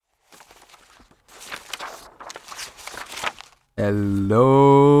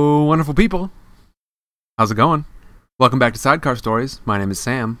Hello, wonderful people. How's it going? Welcome back to Sidecar Stories. My name is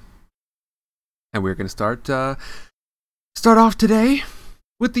Sam, and we're going to start off today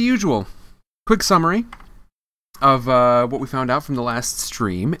with the usual quick summary of what we found out from the last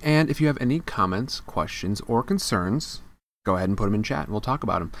stream. And if you have any comments, questions, or concerns, go ahead and put them in chat, and we'll talk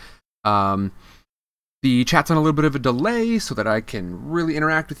about them. The chat's on a little bit of a delay so that I can really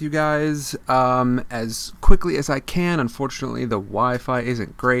interact with you guys as quickly as I can. Unfortunately, the Wi-Fi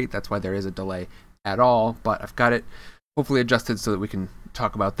isn't great. That's why there is a delay at all. But I've got it hopefully adjusted so that we can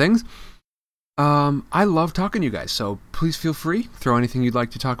talk about things. I love talking to you guys, so please feel free. Throw anything you'd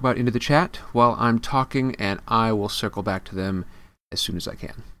like to talk about into the chat while I'm talking, and I will circle back to them as soon as I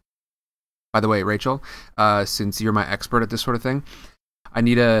can. By the way, Rachel, since you're my expert at this sort of thing, I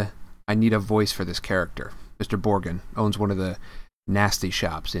need a voice for this character. Mr. Borgin owns one of the nasty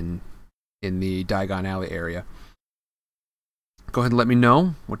shops in the Diagon Alley area. Go ahead and let me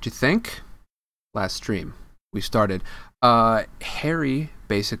know what you think. Last stream, we started. Harry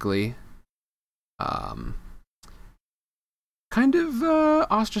basically kind of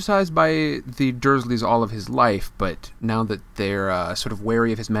ostracized by the Dursleys all of his life, but now that they're sort of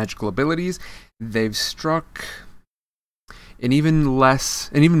wary of his magical abilities, they've struck an even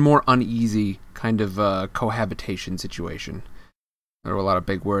more uneasy kind of cohabitation situation. There were a lot of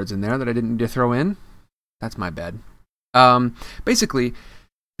big words in there that I didn't need to throw in. That's my bad. Basically,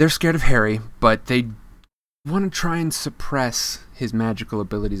 they're scared of Harry, but they want to try and suppress his magical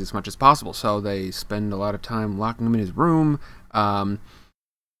abilities as much as possible. So they spend a lot of time locking him in his room, and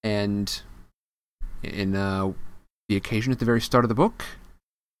in the occasion at the very start of the book,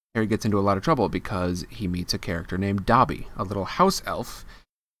 Harry gets into a lot of trouble because he meets a character named Dobby, a little house elf,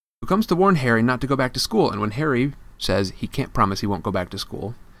 who comes to warn Harry not to go back to school. And when Harry says he can't promise he won't go back to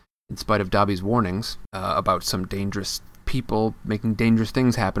school, in spite of Dobby's warnings about some dangerous people making dangerous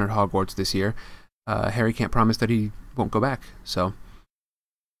things happen at Hogwarts this year, Harry can't promise that he won't go back. So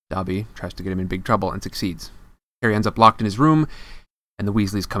Dobby tries to get him in big trouble and succeeds. Harry ends up locked in his room, and the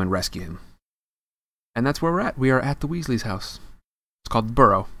Weasleys come and rescue him. And that's where we're at. We are at the Weasleys' house. It's called the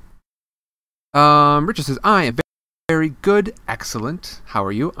Burrow. Richard says, I am very good, excellent. How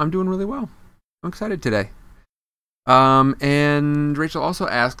are you? I'm doing really well. I'm excited today. And Rachel also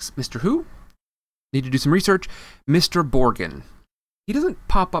asks, Mr. Who? Need to do some research. Mr. Borgin. He doesn't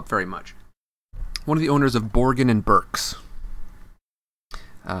pop up very much. One of the owners of Borgin and Burke's.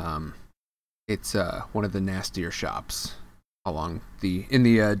 It's one of the nastier shops in the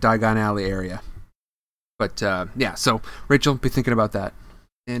Diagon Alley area. But yeah, so Rachel, be thinking about that.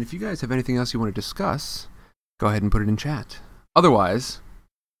 And if you guys have anything else you want to discuss, go ahead and put it in chat. Otherwise,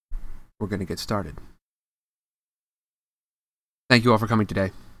 we're going to get started. Thank you all for coming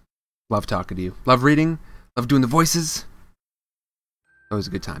today. Love talking to you. Love reading. Love doing the voices. Always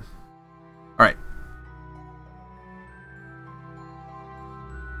a good time. All right.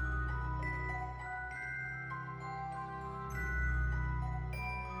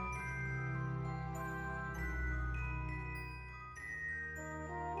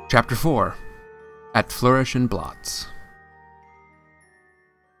 Chapter 4. At Flourish and Blots.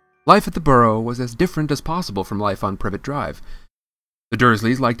 Life at the Burrow was as different as possible from life on Privet Drive. The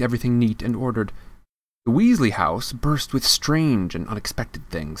Dursleys liked everything neat and ordered. The Weasley house burst with strange and unexpected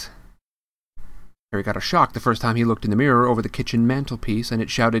things. Harry got a shock the first time he looked in the mirror over the kitchen mantelpiece, and it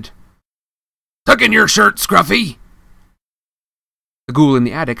shouted, "Tuck in your shirt, Scruffy!" The ghoul in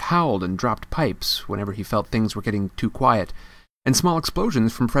the attic howled and dropped pipes whenever he felt things were getting too quiet, and small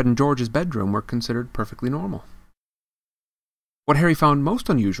explosions from Fred and George's bedroom were considered perfectly normal. What Harry found most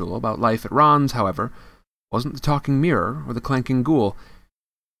unusual about life at Ron's, however, wasn't the talking mirror or the clanking ghoul.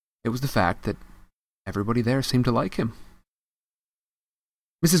 It was the fact that everybody there seemed to like him.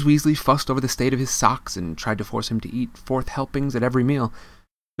 Mrs. Weasley fussed over the state of his socks and tried to force him to eat 4th helpings at every meal.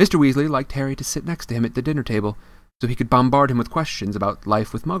 Mr. Weasley liked Harry to sit next to him at the dinner table, so he could bombard him with questions about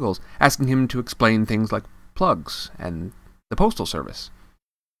life with Muggles, asking him to explain things like plugs and the postal service.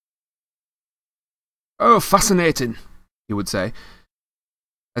 "Oh, fascinating," he would say,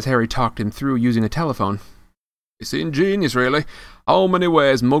 as Harry talked him through using a telephone. "It's ingenious, really. How many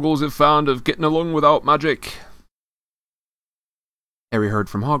ways Muggles have found of getting along without magic." Harry heard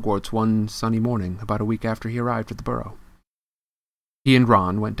from Hogwarts one sunny morning about a week after he arrived at the Burrow. He and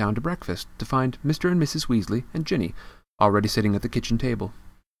Ron went down to breakfast to find Mr. and Mrs. Weasley and Ginny already sitting at the kitchen table.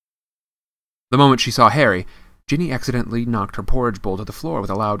 The moment she saw Harry, Ginny accidentally knocked her porridge bowl to the floor with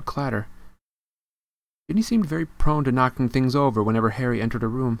a loud clatter. Ginny seemed very prone to knocking things over whenever Harry entered a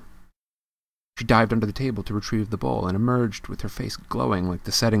room. She dived under the table to retrieve the bowl and emerged with her face glowing like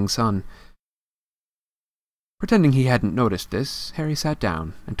the setting sun. Pretending he hadn't noticed this, Harry sat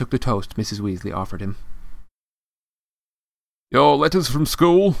down and took the toast Mrs. Weasley offered him. "Your letters from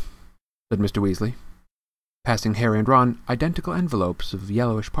school?" said Mr. Weasley, passing Harry and Ron identical envelopes of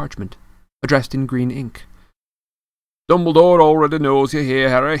yellowish parchment, addressed in green ink. "Dumbledore already knows you're here,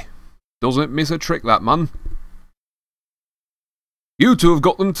 Harry. Doesn't miss a trick, that man. You two have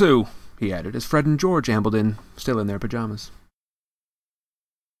got them too," he added, as Fred and George ambled in, still in their pajamas.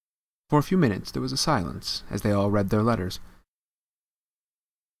 For a few minutes there was a silence as they all read their letters.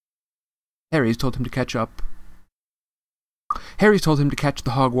 Harry's told him to catch the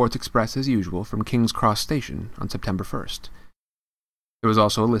Hogwarts Express as usual from King's Cross Station on September 1st. There was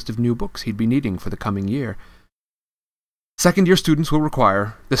also a list of new books he'd be needing for the coming year. Second-year students will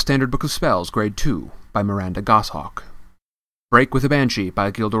require The Standard Book of Spells, Grade 2, by Miranda Goshawk, Break with a Banshee by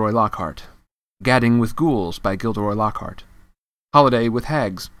Gilderoy Lockhart, Gadding with Ghouls by Gilderoy Lockhart, Holiday with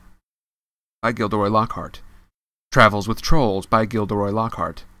Hags by Gilderoy Lockhart, Travels with Trolls by Gilderoy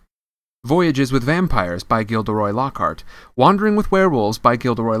Lockhart, Voyages with Vampires by Gilderoy Lockhart, Wandering with Werewolves by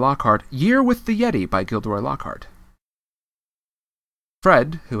Gilderoy Lockhart, Year with the Yeti by Gilderoy Lockhart.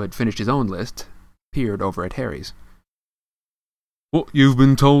 Fred, who had finished his own list, peered over at Harry's. "What, you've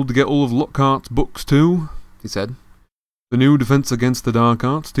been told to get all of Lockhart's books too?" he said. "The new Defense Against the Dark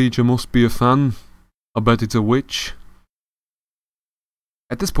Arts teacher must be a fan. I bet it's a witch."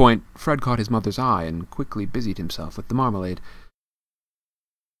 At this point, Fred caught his mother's eye and quickly busied himself with the marmalade.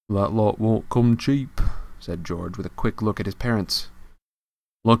 "That lot won't come cheap," said George, with a quick look at his parents.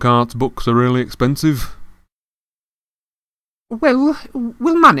 "Lockhart's books are really expensive." "Well,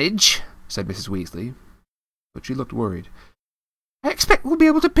 we'll manage," said Mrs. Weasley, but she looked worried. "I expect we'll be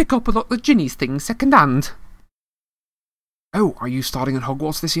able to pick up a lot of Ginny's things second-hand." "Oh, are you starting at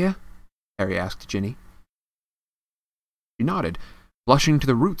Hogwarts this year?" Harry asked Ginny. She nodded, blushing to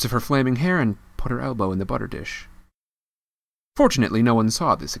the roots of her flaming hair, and put her elbow in the butter dish. Fortunately, no one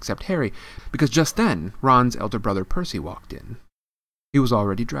saw this except Harry, because just then Ron's elder brother Percy walked in. He was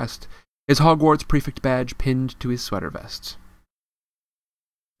already dressed, his Hogwarts prefect badge pinned to his sweater vest.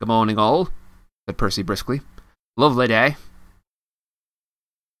 "Good morning, all," said Percy briskly. "Lovely day."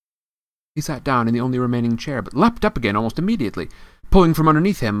 He sat down in the only remaining chair, but leapt up again almost immediately, pulling from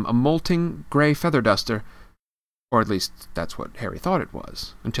underneath him a molting grey feather duster, or at least that's what Harry thought it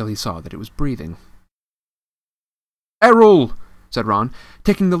was, until he saw that it was breathing. "Errol!" said Ron,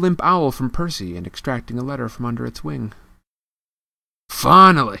 taking the limp owl from Percy and extracting a letter from under its wing.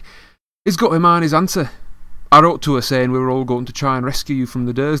 "Finally! He's got Hermione's answer. I wrote to her saying we were all going to try and rescue you from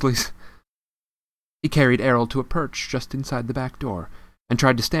the Dursleys." He carried Errol to a perch just inside the back door, and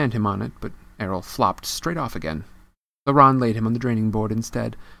tried to stand him on it, but Errol flopped straight off again. So Ron laid him on the draining board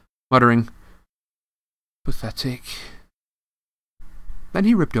instead, muttering, "Pathetic." Then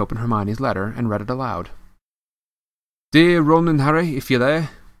he ripped open Hermione's letter and read it aloud. "Dear Ron and Harry, if you're there,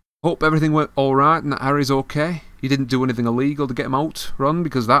 hope everything went all right and that Harry's okay. You didn't do anything illegal to get him out, Ron,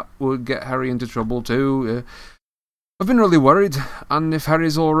 because that would get Harry into trouble too. I've been really worried, and if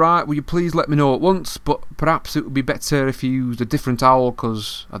Harry's all right, will you please let me know at once, but perhaps it would be better if you used a different owl,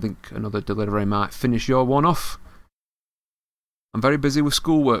 because I think another delivery might finish your one off. I'm very busy with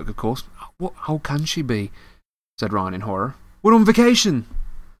schoolwork, of course." "How can she be?" said Ron in horror. "We're on vacation."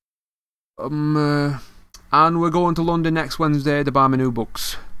 And we're going to London next Wednesday to buy my new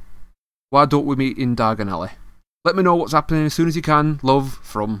books. Why don't we meet in Diagon Alley? Let me know what's happening as soon as you can. Love,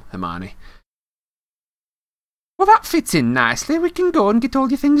 from Hermione." "Well, that fits in nicely. We can go and get all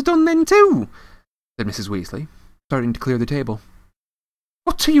your things done then too," said Mrs. Weasley, starting to clear the table.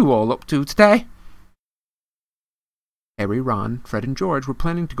 "What are you all up to today?" Harry, Ron, Fred and George were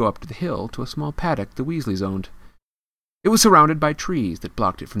planning to go up to the hill to a small paddock the Weasleys owned. It was surrounded by trees that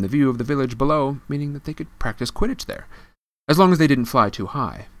blocked it from the view of the village below, meaning that they could practice Quidditch there, as long as they didn't fly too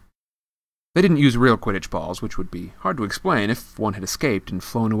high. They didn't use real Quidditch balls, which would be hard to explain if one had escaped and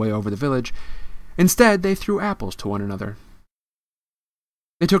flown away over the village. Instead, they threw apples to one another.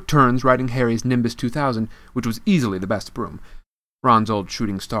 They took turns riding Harry's Nimbus 2000, which was easily the best broom. Ron's old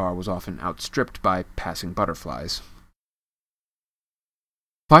shooting star was often outstripped by passing butterflies.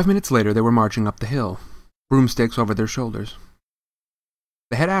 5 minutes later, they were marching up the hill, broomsticks over their shoulders.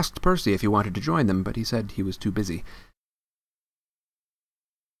 They had asked Percy if he wanted to join them, but he said he was too busy.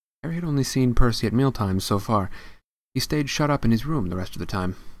 Harry had only seen Percy at mealtimes so far. He stayed shut up in his room the rest of the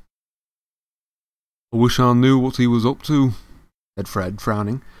time. "I wish I knew what he was up to," said Fred,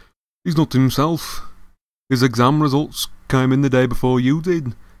 frowning. "He's not himself. His exam results came in the day before you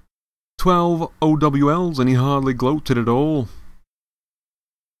did. 12 OWLs and he hardly gloated at all."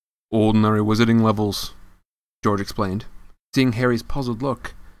 "Ordinary wizarding levels," George explained, seeing Harry's puzzled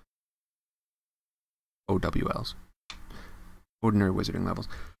look. OWLs. Ordinary wizarding levels.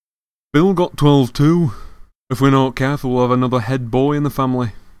 Bill got 12 too. If we're not careful, we'll have another head boy in the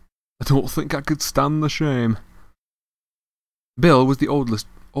family. I don't think I could stand the shame. Bill was the oldest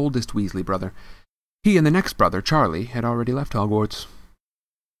Weasley brother. He and the next brother, Charlie, had already left Hogwarts.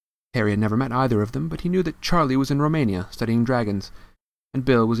 Harry had never met either of them, but he knew that Charlie was in Romania studying dragons, and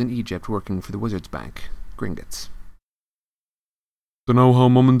Bill was in Egypt working for the Wizards' Bank, Gringotts. Dunno how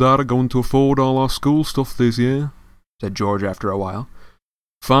Mum and Dad are going to afford all our school stuff this year, said George after a while.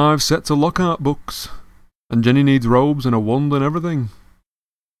 5 sets of Lockhart books, and Jenny needs robes and a wand and everything.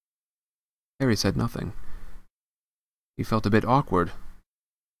 Harry said nothing. He felt a bit awkward.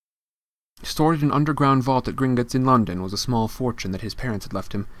 Stored in an underground vault at Gringotts in London was a small fortune that his parents had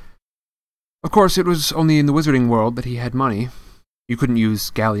left him. Of course, it was only in the wizarding world that he had money. You couldn't use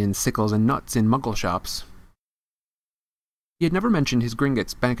galleons, sickles, and nuts in muggle shops. He had never mentioned his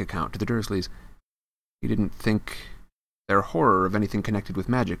Gringotts bank account to the Dursleys. He didn't think their horror of anything connected with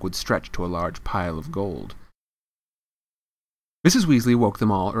magic would stretch to a large pile of gold. Mrs. Weasley woke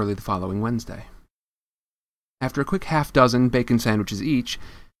them all early the following Wednesday. After a quick half-dozen bacon sandwiches each,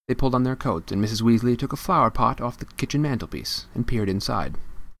 they pulled on their coats, and Mrs. Weasley took a flower pot off the kitchen mantelpiece and peered inside.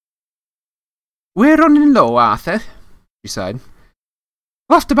 "We're running low, Arthur," she sighed.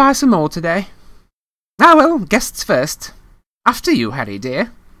 "We'll have to buy some more today. Ah well, guests first. After you, Harry,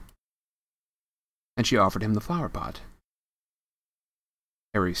 dear." And she offered him the flower pot.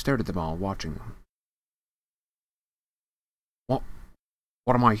 Harry stared at them all, watching them.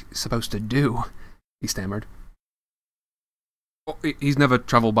 What am I supposed to do?" he stammered. "Oh, he's never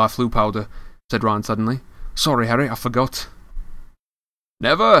travelled by Floo powder," said Ron suddenly. "Sorry, Harry, I forgot."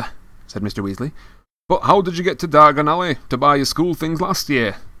 "Never," said Mr. Weasley. "But how did you get to Diagon Alley to buy your school things last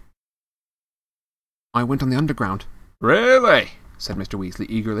year?" "I went on the underground." "Really?" said Mr. Weasley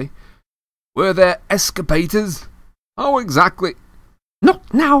eagerly. "Were there escalators? How exactly—"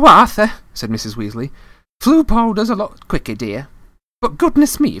 "Not now, Arthur," said Mrs. Weasley. "Floo powder's a lot quicker, dear. But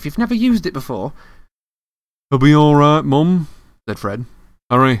goodness me, if you've never used it before." "It'll be all right, Mum," said Fred.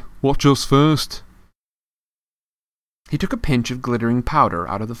 "Harry, watch us first." He took a pinch of glittering powder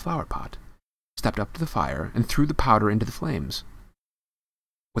out of the flower pot, stepped up to the fire, and threw the powder into the flames.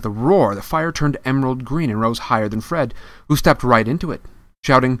 With a roar, the fire turned emerald green and rose higher than Fred, who stepped right into it,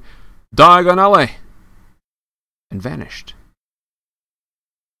 shouting, "Diagon Alley!" and vanished.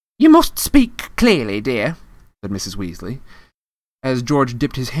 "You must speak clearly, dear," said Mrs. Weasley, as George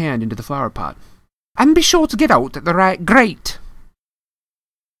dipped his hand into the flower pot. "And be sure to get out at the right grate."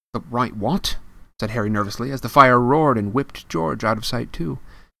 "The right what?" said Harry nervously, as the fire roared and whipped George out of sight too.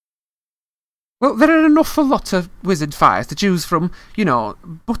 "Well, there are an awful lot of wizard fires to choose from, you know,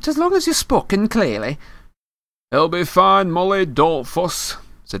 but as long as you've spoken clearly—" "He'll be fine, Molly, don't fuss,"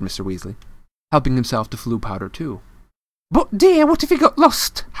 said Mr. Weasley, helping himself to Floo powder too. "But, dear, what if he got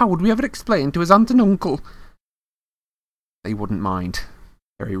lost? How would we ever explain to his aunt and uncle?" "They wouldn't mind,"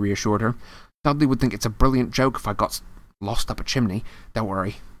 Harry reassured her. "Dudley would think it's a brilliant joke if I got lost up a chimney. Don't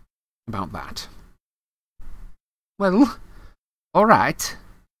worry about that." "Well, all right.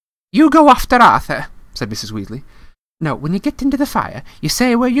 You go after Arthur," said Mrs. Weasley. "Now, when you get into the fire, you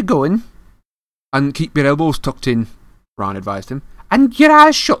say where you're going." "And keep your elbows tucked in," Ron advised him. "And your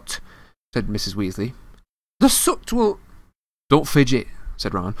eyes shut," said Mrs. Weasley. "The soot will—" "Don't fidget,"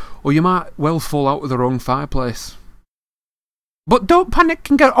 said Ron, "or you might well fall out of the wrong fireplace." "But don't panic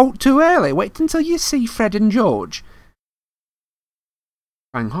and get out too early. Wait until you see Fred and George."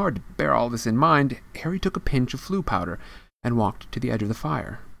 Trying hard to bear all this in mind, Harry took a pinch of Floo powder and walked to the edge of the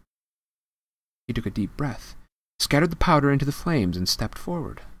fire. He took a deep breath, scattered the powder into the flames, and stepped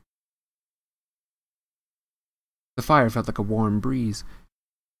forward. The fire felt like a warm breeze.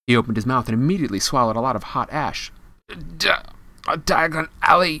 He opened his mouth and immediately swallowed a lot of hot ash. "Diagon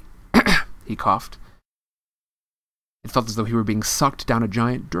Alley," he coughed. It felt as though he were being sucked down a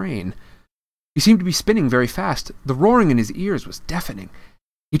giant drain. He seemed to be spinning very fast. The roaring in his ears was deafening.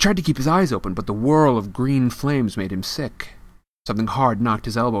 He tried to keep his eyes open, but the whirl of green flames made him sick. Something hard knocked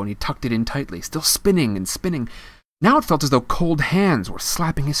his elbow, and he tucked it in tightly, still spinning and spinning. Now it felt as though cold hands were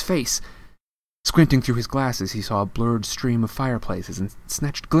slapping his face. Squinting through his glasses, he saw a blurred stream of fireplaces and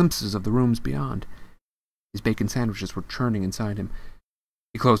snatched glimpses of the rooms beyond. His bacon sandwiches were churning inside him.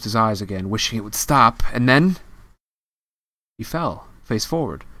 He closed his eyes again, wishing it would stop, and then he fell, face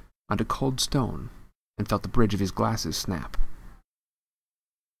forward, onto cold stone, and felt the bridge of his glasses snap.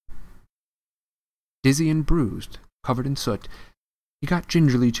 Dizzy and bruised, covered in soot, he got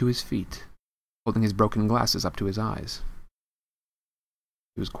gingerly to his feet, holding his broken glasses up to his eyes.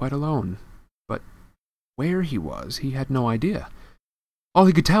 He was quite alone, but where he was, he had no idea. All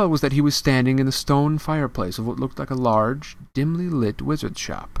he could tell was that he was standing in the stone fireplace of what looked like a large, dimly lit wizard's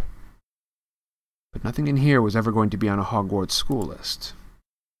shop. But nothing in here was ever going to be on a Hogwarts school list.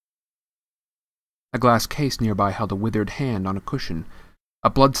 A glass case nearby held a withered hand on a cushion, a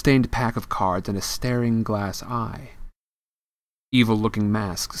blood-stained pack of cards, and a staring glass eye. Evil-looking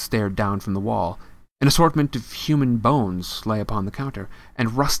masks stared down from the wall. An assortment of human bones lay upon the counter,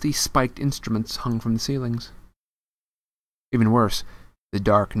 and rusty spiked instruments hung from the ceilings. Even worse, the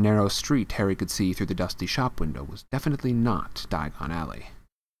dark, narrow street Harry could see through the dusty shop window was definitely not Diagon Alley.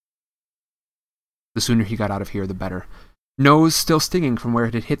 The sooner he got out of here, the better. Nose still stinging from where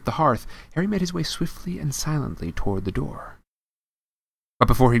it had hit the hearth, Harry made his way swiftly and silently toward the door. But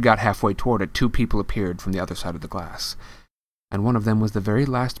before he got halfway toward it, two people appeared from the other side of the glass, and one of them was the very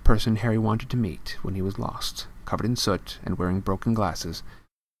last person Harry wanted to meet when he was lost, covered in soot and wearing broken glasses: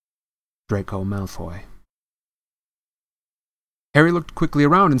 Draco Malfoy. Harry looked quickly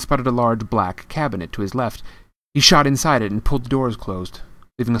around and spotted a large black cabinet to his left. He shot inside it and pulled the doors closed,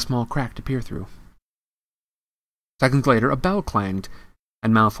 leaving a small crack to peer through. Seconds later, a bell clanged,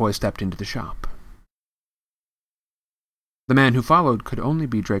 and Malfoy stepped into the shop. The man who followed could only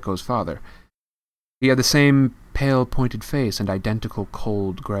be Draco's father. He had the same pale, pointed face and identical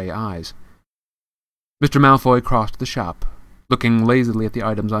cold, grey eyes. Mr. Malfoy crossed the shop, looking lazily at the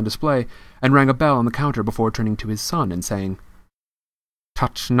items on display, and rang a bell on the counter before turning to his son and saying,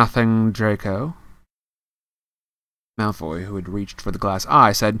 "Touch nothing, Draco." Malfoy, who had reached for the glass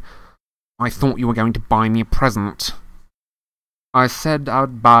eye, said, "I thought you were going to buy me a present." "I said I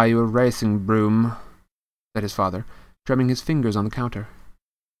would buy you a racing broom," said his father, drumming his fingers on the counter.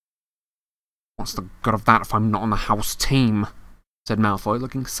 "What's the good of that if I'm not on the house team?" said Malfoy,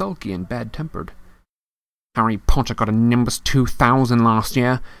 looking sulky and bad-tempered. "Harry Potter got a Nimbus 2000 last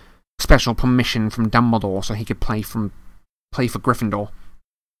year. Special permission from Dumbledore so he could play for Gryffindor.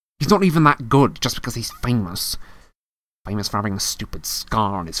 He's not even that good just because he's famous. Famous for having a stupid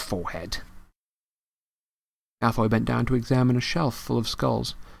scar on his forehead." Malfoy bent down to examine a shelf full of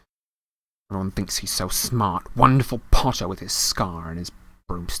skulls. "Everyone thinks he's so smart. Wonderful Potter with his scar and his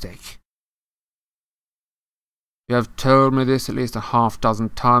broomstick." "You have told me this at least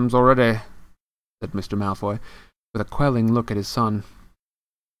 6 times already," said Mr. Malfoy, with a quelling look at his son.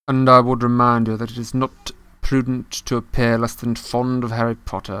 "And I would remind you that it is not prudent to appear less than fond of Harry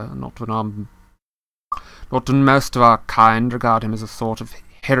Potter, not when most of our kind regard him as a sort of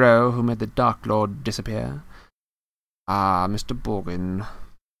hero who made the Dark Lord disappear. Ah, Mr. Borgin."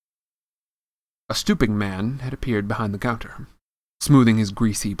 A stooping man had appeared behind the counter, smoothing his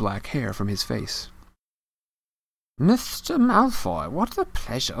greasy black hair from his face. "Mr. Malfoy, what a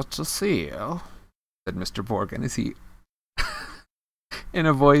pleasure to see you," said Mr. Borgin as he, in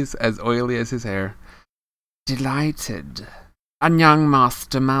a voice as oily as his hair. "Delighted. And young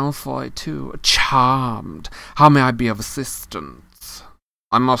Master Malfoy, too. Charmed. How may I be of assistance?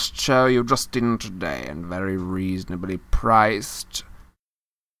 I must show you just in today, and very reasonably priced."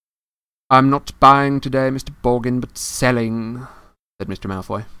 "I'm not buying today, Mr. Borgin, but selling," said Mr.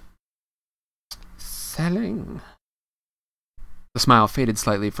 Malfoy. "Selling?" The smile faded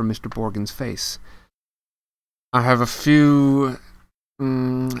slightly from Mr. Borgin's face. "I have a few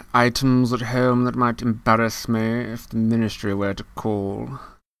items at home that might embarrass me if the Ministry were to call."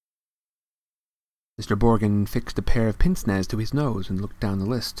 Mr. Borgin fixed a pair of pince-nez to his nose and looked down the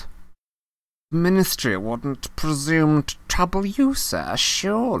list. "The Ministry wouldn't presume to trouble you, sir,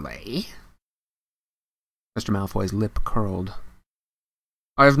 surely?" Mr. Malfoy's lip curled.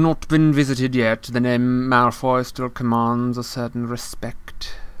 "I have not been visited yet. The name Malfoy still commands a certain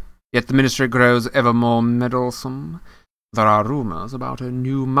respect. Yet the Ministry grows ever more meddlesome. There are rumours about a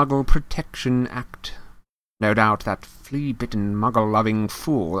new Muggle Protection Act. No doubt that flea-bitten, Muggle-loving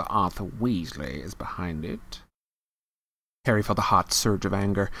fool Arthur Weasley is behind it." Harry felt a hot surge of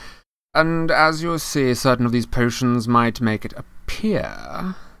anger. "And as you see, certain of these potions might make it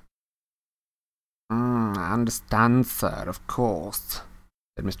appear—" "I understand, sir, of course,"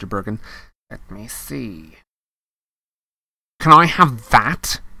 said Mr. Borgin. "Let me see." "Can I have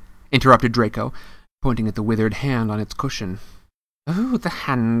that?" interrupted Draco, pointing at the withered hand on its cushion. "Oh, the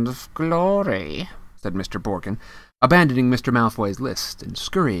Hand of Glory," said Mr. Borgin, abandoning Mr. Malfoy's list and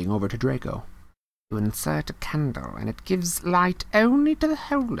scurrying over to Draco. "You insert a candle, and it gives light only to the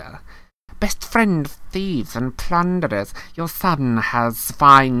holder. Best friend of thieves and plunderers, your son has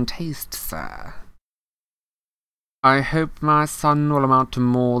fine taste, sir." "I hope my son will amount to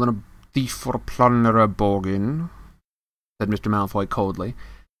more than a thief or a plunderer, Borgin," said Mr. Malfoy coldly.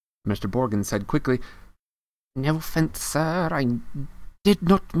 Mr. Borgin said quickly, "No offence, sir. I did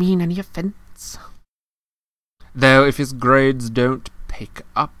not mean any offence." Though if his grades don't pick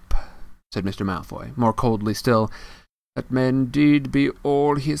up, said Mr. Malfoy, more coldly still, that may indeed be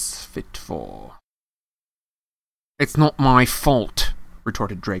all he is fit for. It's not my fault,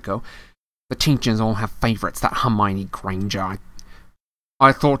 retorted Draco. The teachers all have favourites, that Hermione Granger.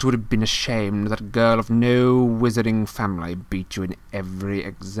 I thought it would have been a shame that a girl of no wizarding family beat you in every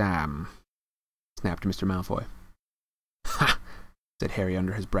exam, snapped Mr. Malfoy. Ha! Said Harry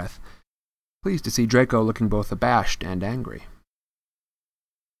under his breath, pleased to see Draco looking both abashed and angry.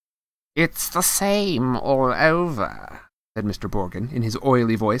 It's the same all over, said Mr. Borgin in his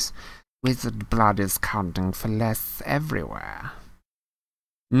oily voice. Wizard blood is counting for less everywhere.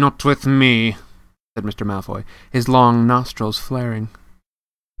 Not with me, said Mr. Malfoy, his long nostrils flaring.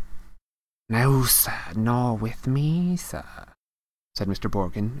 No, sir, nor with me, sir, said Mr.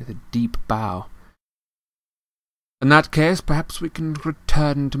 Borgin with a deep bow. In that case, perhaps we can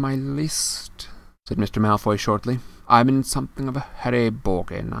return to my list, said Mr. Malfoy shortly. I'm in something of a hurry,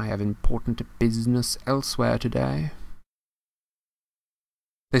 Borgin. I have important business elsewhere today.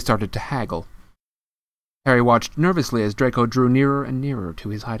 They started to haggle. Harry watched nervously as Draco drew nearer and nearer to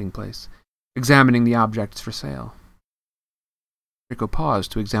his hiding place, examining the objects for sale. Draco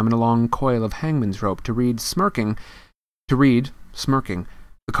paused to examine a long coil of hangman's rope to read, smirking,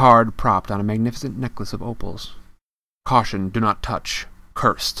 the card propped on a magnificent necklace of opals. Caution, do not touch,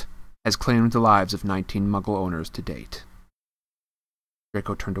 cursed, has claimed the lives of 19 Muggle owners to date.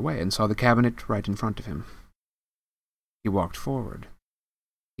 Draco turned away and saw the cabinet right in front of him. He walked forward.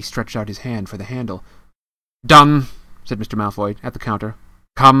 He stretched out his hand for the handle. Done, said Mr. Malfoy at the counter.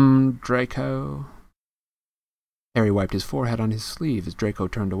 Come, Draco. Harry wiped his forehead on his sleeve as Draco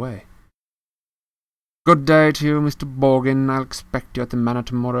turned away. Good day to you, Mr. Borgin. I'll expect you at the manor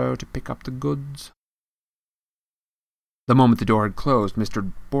tomorrow to pick up the goods. The moment the door had closed,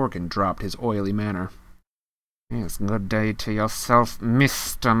 Mr. Borgin dropped his oily manner. Yes, good day to yourself,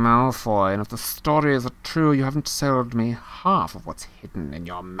 Mr. Malfoy, and if the stories are true, you haven't sold me half of what's hidden in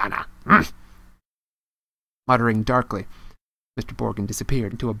your manor. Muttering darkly, Mr. Borgin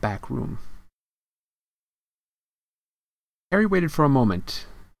disappeared into a back room. Harry waited for a moment,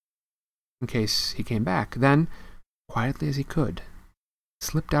 in case he came back, then, quietly as he could,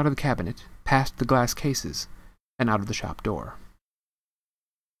 slipped out of the cabinet, past the glass cases, and out of the shop door.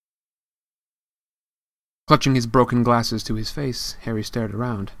 Clutching his broken glasses to his face, Harry stared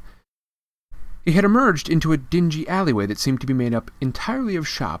around. He had emerged into a dingy alleyway that seemed to be made up entirely of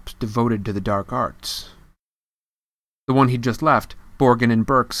shops devoted to the dark arts. The one he'd just left, Borgin and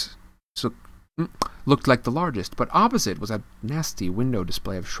Burke's, looked like the largest, but opposite was a nasty window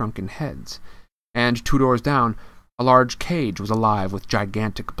display of shrunken heads, and 2 doors down, a large cage was alive with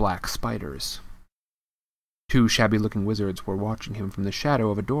gigantic black spiders. 2 shabby-looking wizards were watching him from the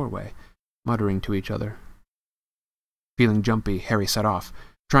shadow of a doorway, muttering to each other. Feeling jumpy, Harry set off,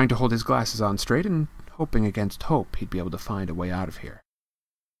 trying to hold his glasses on straight and hoping against hope he'd be able to find a way out of here.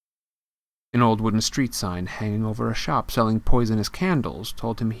 An old wooden street sign hanging over a shop selling poisonous candles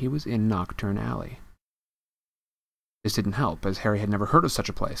told him he was in Knockturn Alley. This didn't help, as Harry had never heard of such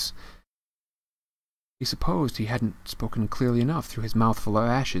a place. He supposed he hadn't spoken clearly enough through his mouthful of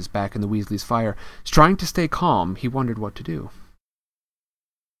ashes back in the Weasley's fire. Trying to stay calm, he wondered what to do.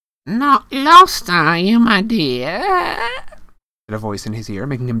 Not lost, are you, my dear? Said a voice in his ear,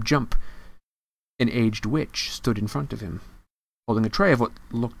 making him jump. An aged witch stood in front of him, holding a tray of what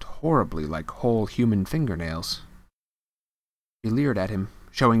looked horribly like whole human fingernails. She leered at him,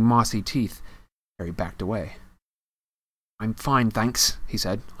 showing mossy teeth. Harry backed away. I'm fine, thanks, he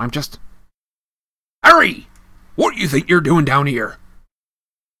said. I'm just... Harry! What do you think you're doing down here?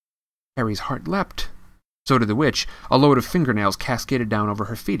 Harry's heart leapt. So did the witch. A load of fingernails cascaded down over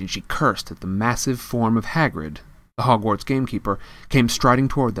her feet, and she cursed at the massive form of Hagrid, the Hogwarts gamekeeper, came striding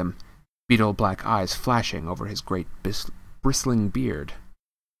toward them, beetle black eyes flashing over his great bristling beard.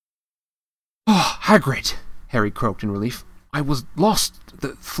 Oh, Hagrid! Harry croaked in relief. I was lost. The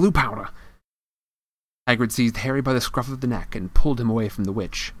flu powder. Hagrid seized Harry by the scruff of the neck and pulled him away from the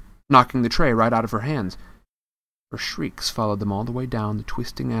witch, knocking the tray right out of her hands. Her shrieks followed them all the way down the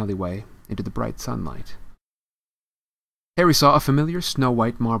twisting alleyway into the bright sunlight. Harry saw a familiar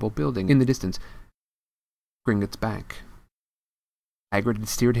snow-white marble building in the distance, Gringotts Bank. Hagrid had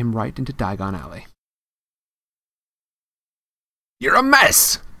steered him right into Diagon Alley. You're a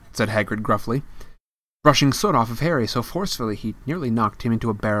mess, said Hagrid gruffly, brushing soot off of Harry so forcefully he nearly knocked him into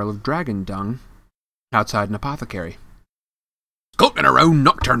a barrel of dragon dung outside an apothecary. Skulking around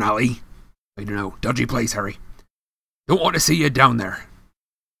Knockturn Alley. I don't know, dodgy place, Harry. Don't want to see you down there.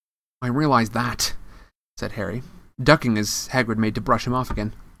 I realize that, said Harry, ducking as Hagrid made to brush him off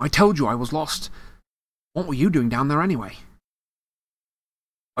again. I told you I was lost. What were you doing down there anyway?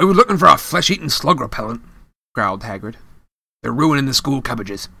 I was looking for a flesh-eating slug repellent, growled Hagrid. They're ruining the school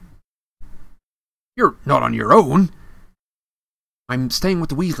cabbages. You're not on your own. I'm staying with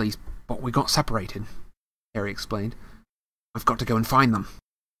the Weasleys, but we got separated, Harry explained. I've got to go and find them.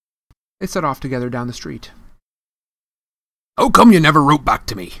 They set off together down the street. How come you never wrote back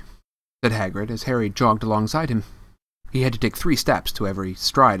to me? Said Hagrid as Harry jogged alongside him. He had to take 3 steps to every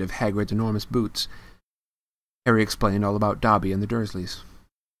stride of Hagrid's enormous boots. Harry explained all about Dobby and the Dursleys.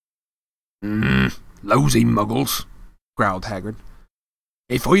 Lousy muggles, growled Hagrid.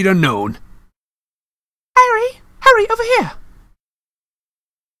 If I'd have known. Harry, over here!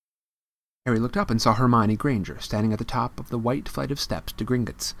 Harry looked up and saw Hermione Granger standing at the top of the white flight of steps to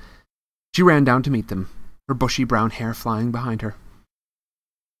Gringotts. She ran down to meet them, her bushy brown hair flying behind her.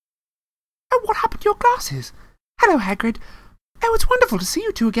 Oh, what happened to your glasses? Hello, Hagrid. Oh, it's wonderful to see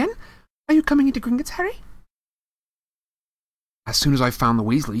you two again. Are you coming into Gringotts, Harry? As soon as I've found the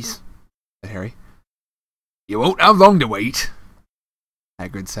Weasleys, said Harry. You won't have long to wait,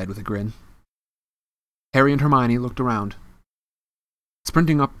 Hagrid said with a grin. Harry and Hermione looked around.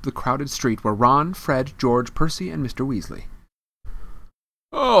 Sprinting up the crowded street were Ron, Fred, George, Percy, and Mr. Weasley.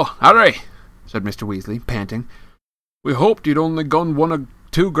 Oh, Harry, said Mr. Weasley, panting. We hoped you'd only gone 1 or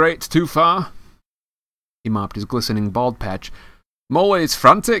 2 grades too far. He mopped his glistening bald patch. Molly's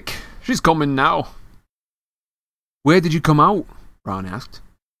frantic. She's coming now. Where did you come out? Ron asked.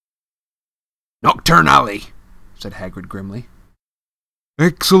 Knockturn Alley, said Hagrid grimly.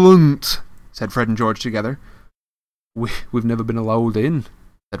 Excellent, said Fred and George together. We've never been allowed in,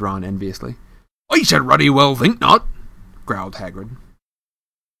 said Ron enviously. I should ruddy well think not, growled Hagrid.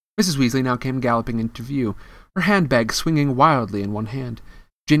 Mrs. Weasley now came galloping into view, her handbag swinging wildly in one hand,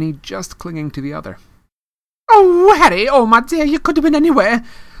 Ginny just clinging to the other. Oh, Harry, oh, my dear, you could have been anywhere.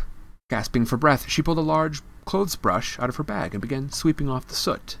 Gasping for breath, she pulled a large clothes brush out of her bag and began sweeping off the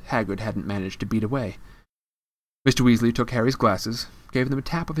soot Hagrid hadn't managed to beat away. Mr. Weasley took Harry's glasses, gave them a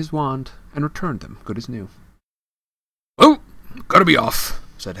tap of his wand, and returned them good as new. Well, gotta be off,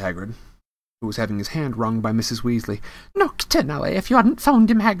 said Hagrid, who was having his hand wrung by Mrs. Weasley. Nocturnally, if you hadn't found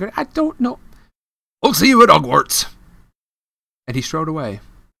him, Hagrid, I don't know. I'll see you at Hogwarts. And he strode away,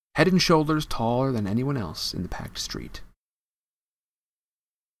 head and shoulders taller than anyone else in the packed street.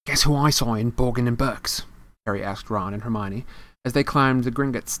 Guess who I saw in Borgin and Burke's? Harry asked Ron and Hermione as they climbed the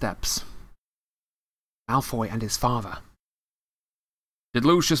Gringotts steps. Malfoy and his father. Did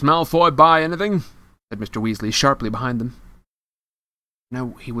Lucius Malfoy buy anything? Said Mr. Weasley sharply behind them.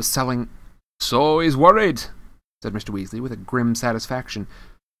 No, he was selling... So he's worried, said Mr. Weasley with a grim satisfaction.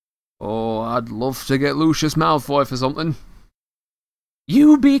 Oh, I'd love to get Lucius Malfoy for something.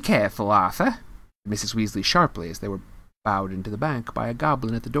 You be careful, Arthur, said Mrs. Weasley sharply as they were bowed into the bank by a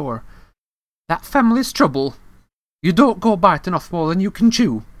goblin at the door. That family's trouble. You don't go biting off more than you can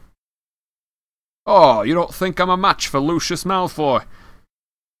chew. Oh, you don't think I'm a match for Lucius Malfoy?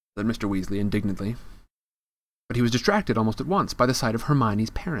 Said Mr. Weasley indignantly. But he was distracted almost at once by the sight of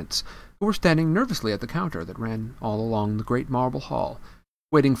Hermione's parents, who were standing nervously at the counter that ran all along the great marble hall,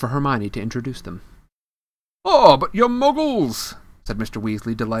 waiting for Hermione to introduce them. Oh, but you're muggles, said Mr.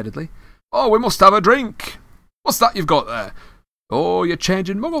 Weasley delightedly. Oh, we must have a drink. What's that you've got there? Oh, you're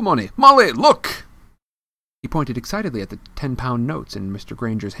changing muggle money. Molly, look! He pointed excitedly at the 10-pound notes in Mr.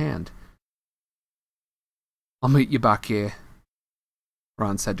 Granger's hand. I'll meet you back here,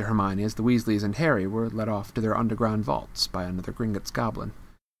 Ron said to Hermione as the Weasleys and Harry were led off to their underground vaults by another Gringotts goblin.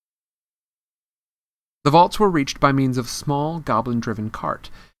 The vaults were reached by means of a small goblin-driven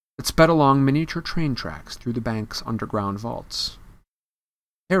cart that sped along miniature train tracks through the bank's underground vaults.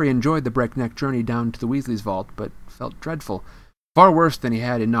 Harry enjoyed the breakneck journey down to the Weasleys' vault, but felt dreadful, far worse than he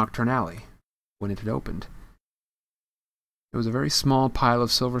had in Knockturn Alley, when it had opened. There was a very small pile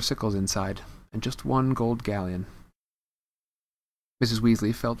of silver sickles inside, and just one gold galleon. Mrs.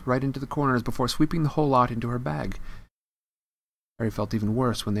 Weasley felt right into the corners before sweeping the whole lot into her bag. Harry felt even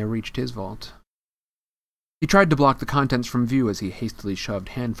worse when they reached his vault. He tried to block the contents from view as he hastily shoved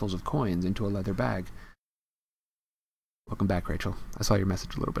handfuls of coins into a leather bag. Welcome back, Rachel. I saw your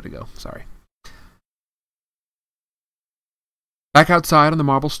message a little bit ago. Sorry. Back outside on the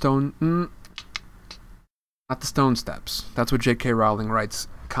marble stone... not the stone steps. That's what J.K. Rowling writes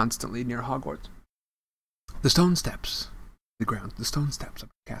constantly near Hogwarts. The stone steps. The stone steps of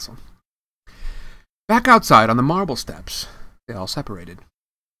the castle. Back outside on the marble steps, they all separated.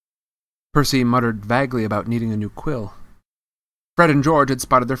 Percy muttered vaguely about needing a new quill. Fred and George had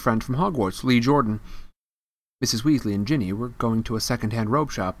spotted their friend from Hogwarts, Lee Jordan. Mrs. Weasley and Ginny were going to a second-hand robe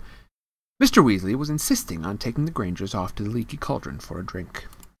shop. Mr. Weasley was insisting on taking the Grangers off to the Leaky Cauldron for a drink.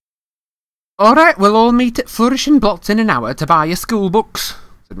 All right, we'll all meet at Flourish and Blots in an hour to buy your school books,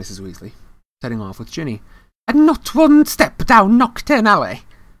 said Mrs. Weasley, setting off with Ginny. And not one step down Knockturn Alley,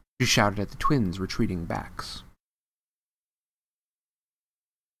 she shouted at the twins' retreating backs.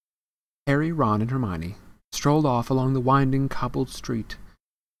 Harry, Ron, and Hermione strolled off along the winding cobbled street.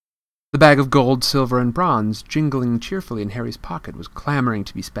 The bag of gold, silver, and bronze, jingling cheerfully in Harry's pocket, was clamoring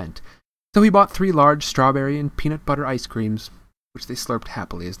to be spent, so he bought 3 large strawberry and peanut butter ice creams, which they slurped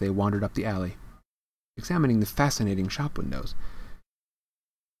happily as they wandered up the alley, examining the fascinating shop windows.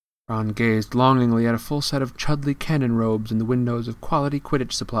 Ron gazed longingly at a full set of Chudley cannon robes in the windows of quality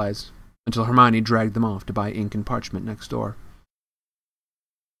Quidditch supplies, until Hermione dragged them off to buy ink and parchment next door.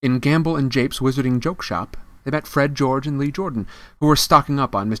 In Gamble and Jape's Wizarding Joke Shop, they met Fred, George, and Lee Jordan, who were stocking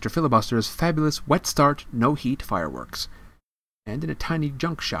up on Mr. Filibuster's fabulous wet start, no-heat fireworks. And in a tiny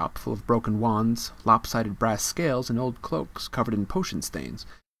junk shop full of broken wands, lopsided brass scales, and old cloaks covered in potion stains,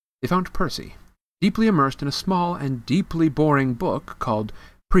 they found Percy, deeply immersed in a small and deeply boring book called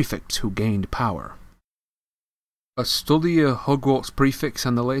Prefects Who Gained Power. A study of Hogwarts prefects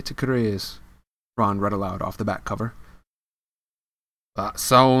and the later careers, Ron read aloud off the back cover. That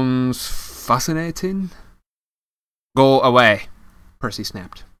sounds fascinating. Go away, Percy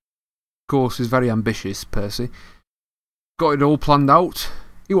snapped. Of course, he's very ambitious, Percy. Got it all planned out.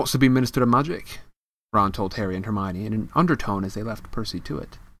 He wants to be Minister of Magic, Ron told Harry and Hermione in an undertone as they left Percy to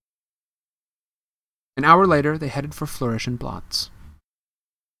it. An hour later, they headed for Flourish and Blots.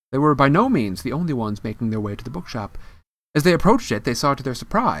 They were by no means the only ones making their way to the bookshop. As they approached it, they saw to their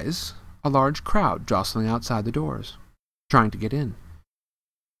surprise a large crowd jostling outside the doors, trying to get in.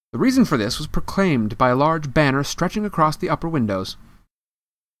 The reason for this was proclaimed by a large banner stretching across the upper windows.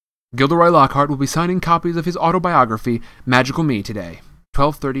 Gilderoy Lockhart will be signing copies of his autobiography, Magical Me, today,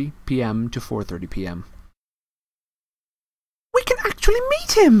 12:30 p.m. to 4:30 p.m. We can actually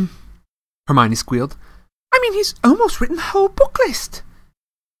meet him, Hermione squealed. I mean, he's almost written the whole book list.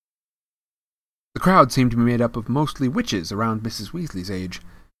 The crowd seemed to be made up of mostly witches around Mrs. Weasley's age.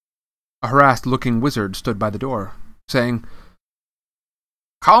 A harassed-looking wizard stood by the door, saying,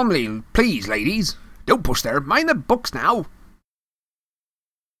 Calmly, please, ladies. Don't push there. Mind the books now.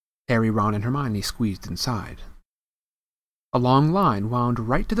 Harry, Ron, and Hermione squeezed inside. A long line wound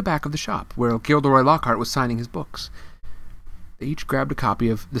right to the back of the shop, where Gilderoy Lockhart was signing his books. They each grabbed a copy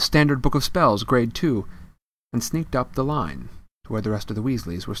of the Standard Book of Spells, Grade 2, and sneaked up the line to where the rest of the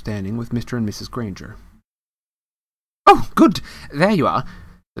Weasleys were standing with Mr. and Mrs. Granger. Oh, good. There you are,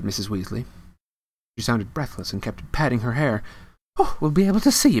 said Mrs. Weasley. She sounded breathless and kept patting her hair. Oh, we'll be able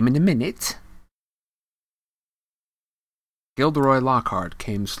to see him in a minute. Gilderoy Lockhart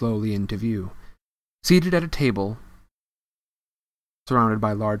came slowly into view, seated at a table surrounded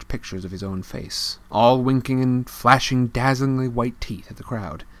by large pictures of his own face, all winking and flashing dazzlingly white teeth at the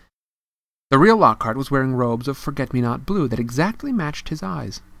crowd. The real Lockhart was wearing robes of forget-me-not blue that exactly matched his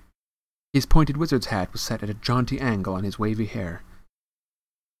eyes. His pointed wizard's hat was set at a jaunty angle on his wavy hair.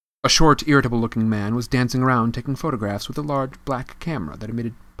 A short, irritable-looking man was dancing around taking photographs with a large black camera that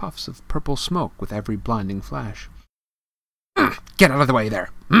emitted puffs of purple smoke with every blinding flash. Get out of the way there,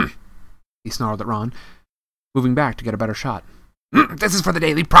 he snarled at Ron, moving back to get a better shot. This is for the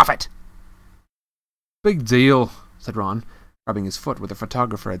Daily Prophet. Big deal, said Ron, rubbing his foot where the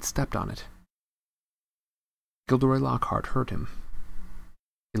photographer had stepped on it. Gilderoy Lockhart heard him.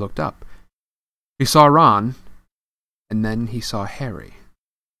 He looked up. He saw Ron, and then he saw Harry.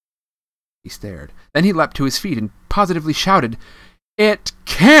 He stared. Then he leapt to his feet and positively shouted, "It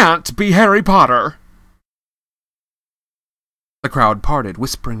can't be Harry Potter!" The crowd parted,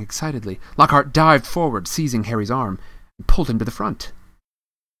 whispering excitedly. Lockhart dived forward, seizing Harry's arm, and pulled him to the front.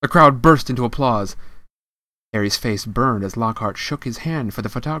 The crowd burst into applause. Harry's face burned as Lockhart shook his hand for the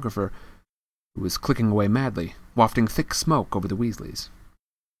photographer, who was clicking away madly, wafting thick smoke over the Weasleys.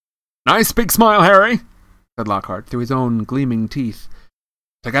 Nice big smile, Harry, said Lockhart through his own gleaming teeth.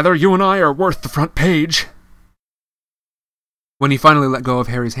 Together you and I are worth the front page. When he finally let go of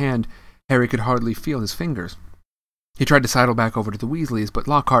Harry's hand, Harry could hardly feel his fingers. He tried to sidle back over to the Weasleys, but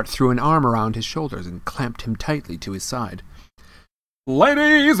Lockhart threw an arm around his shoulders and clamped him tightly to his side.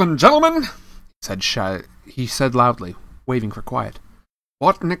 Ladies and gentlemen, he said loudly, waving for quiet.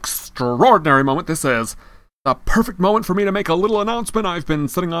 What an extraordinary moment this is. The perfect moment for me to make a little announcement I've been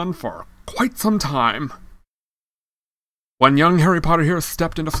sitting on for quite some time. When young Harry Potter here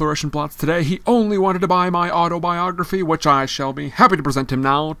stepped into Flourish and Blots today, he only wanted to buy my autobiography, which I shall be happy to present him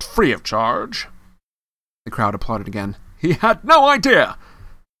now, free of charge. The crowd applauded again. He had no idea,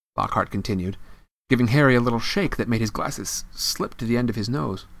 Lockhart continued, giving Harry a little shake that made his glasses slip to the end of his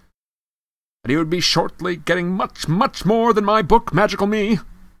nose. That he would be shortly getting much, much more than my book, Magical Me.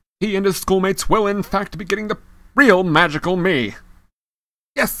 he and his schoolmates will in fact be getting the real magical me.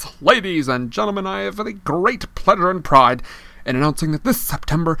 Yes, ladies and gentlemen, I have the great pleasure and pride in announcing that this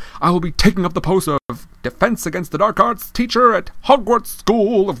September I will be taking up the post of Defense Against the Dark Arts teacher at Hogwarts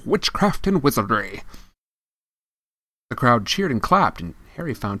School of Witchcraft and Wizardry. The crowd cheered and clapped, and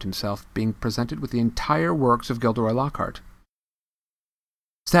Harry found himself being presented with the entire works of Gilderoy Lockhart.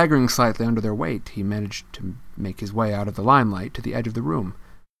 Staggering slightly under their weight, he managed to make his way out of the limelight to the edge of the room,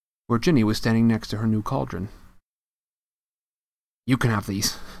 where Ginny was standing next to her new cauldron. "You can have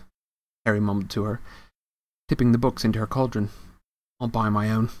these," Harry mumbled to her, tipping the books into her cauldron. "I'll buy my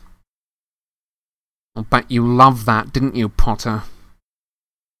own." "I'll bet you loved that, didn't you, Potter?"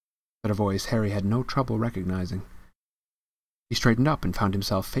 said a voice Harry had no trouble recognizing. He straightened up and found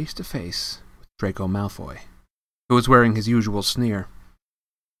himself face to face with Draco Malfoy, who was wearing his usual sneer.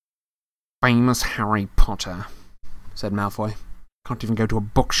 "Famous Harry Potter," said Malfoy. "Can't even go to a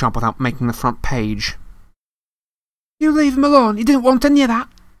bookshop without making the front page." "You leave him alone, he didn't want any of that,"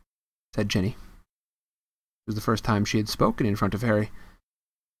 said Ginny. It was the first time she had spoken in front of Harry.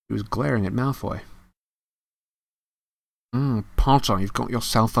 She was glaring at Malfoy. "Potter, you've got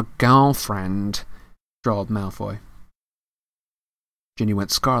yourself a girlfriend," drawled Malfoy. Ginny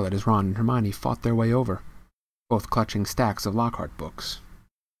went scarlet as Ron and Hermione fought their way over, both clutching stacks of Lockhart books.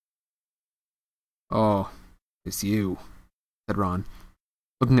 "Oh, it's you," said Ron,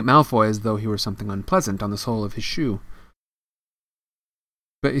 looking at Malfoy as though he were something unpleasant on the sole of his shoe.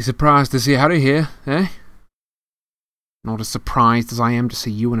 "Bet you're surprised to see Harry here, eh?" "Not as surprised as I am to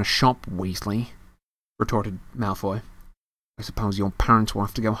see you in a shop, Weasley," retorted Malfoy. "I suppose your parents will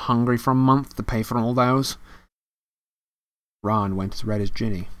have to go hungry for a month to pay for all those." Ron went as red as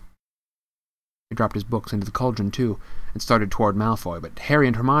Ginny. He dropped his books into the cauldron too, and started toward Malfoy, but Harry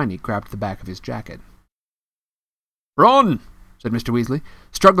and Hermione grabbed the back of his jacket. "Ron!" said Mr. Weasley,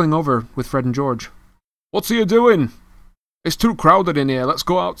 struggling over with Fred and George. "What's you doing? It's too crowded in here. Let's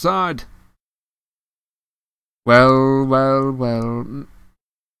go outside." Well,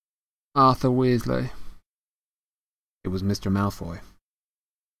 Arthur Weasley." It was Mr. Malfoy.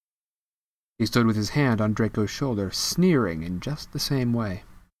 He stood with his hand on Draco's shoulder, sneering in just the same way.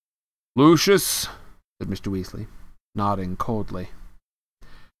 "Lucius," said Mr. Weasley, nodding coldly.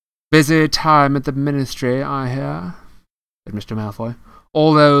 "Busy time at the Ministry, I hear," said Mr. Malfoy.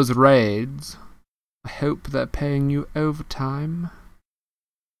 "All those raids. I hope they're paying you overtime."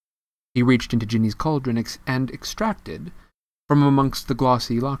 He reached into Ginny's cauldron and extracted, from amongst the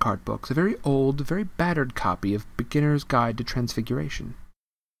glossy Lockhart books, a very old, very battered copy of Beginner's Guide to Transfiguration.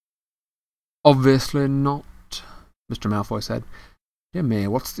 "Obviously not," Mr. Malfoy said. "Dear me,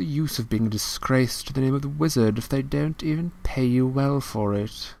 what's the use of being a disgrace to the name of the wizard if they don't even pay you well for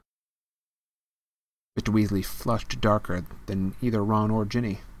it?" Mr. Weasley flushed darker than either Ron or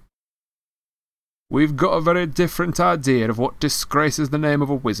Ginny. "We've got a very different idea of what disgraces the name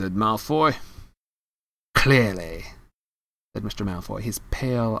of a wizard, Malfoy." "Clearly," said Mr. Malfoy, his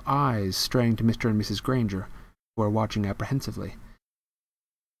pale eyes straying to Mr. and Mrs. Granger, who were watching apprehensively.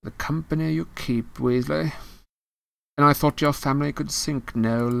 "The company you keep, Weasley. And I thought your family could sink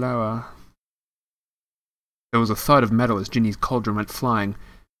no lower." There was a thud of metal as Ginny's cauldron went flying.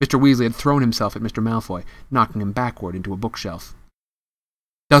 Mr. Weasley had thrown himself at Mr. Malfoy, knocking him backward into a bookshelf.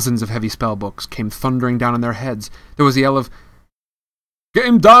 Dozens of heavy spell books came thundering down on their heads. There was a yell of, "Get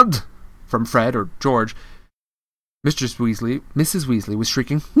him, Dad!" from Fred or George. Mrs. Weasley was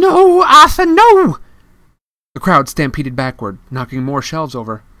shrieking, "No, Arthur, no!" The crowd stampeded backward, knocking more shelves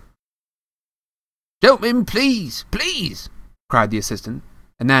over. "Gentlemen, please, please!" cried the assistant,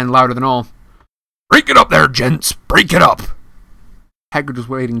 and then, louder than all, "Break it up there, gents! Break it up!" Hagrid was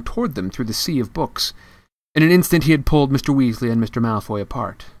wading toward them through the sea of books. In an instant he had pulled Mr. Weasley and Mr. Malfoy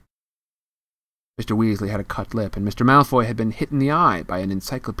apart. Mr. Weasley had a cut lip, and Mr. Malfoy had been hit in the eye by an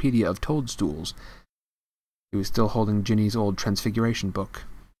encyclopedia of toadstools. He was still holding Ginny's old Transfiguration book.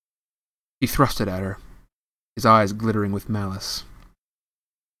 He thrust it at her, his eyes glittering with malice.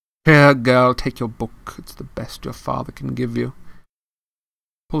 "Here, girl, take your book. It's the best your father can give you."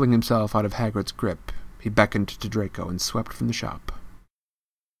 Pulling himself out of Hagrid's grip, he beckoned to Draco and swept from the shop.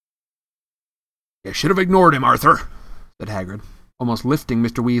 "You should have ignored him, Arthur," said Hagrid, almost lifting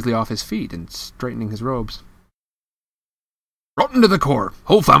Mr. Weasley off his feet and straightening his robes. "Rotten to the core,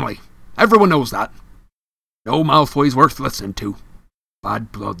 whole family. Everyone knows that. No Malfoy's worth listening to.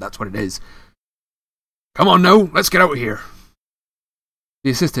 Bad blood, that's what it is. Come on now, let's get out of here."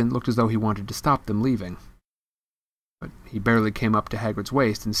 The assistant looked as though he wanted to stop them leaving, but he barely came up to Hagrid's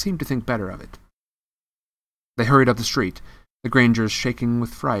waist and seemed to think better of it. They hurried up the street, the Grangers shaking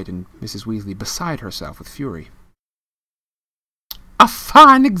with fright and Mrs. Weasley beside herself with fury. A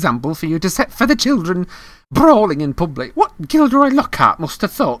fine example for you to set for the children, brawling in public. What Gilderoy Lockhart must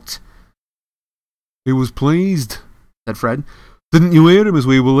have thought. He was pleased, said Fred. Didn't you hear him as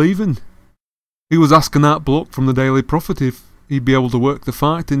we were leaving? He was asking that bloke from the Daily Prophet if he'd be able to work the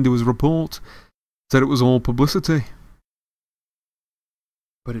fight into his report. Said it was all publicity.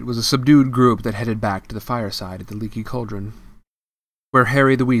 But it was a subdued group that headed back to the fireside at the Leaky Cauldron, where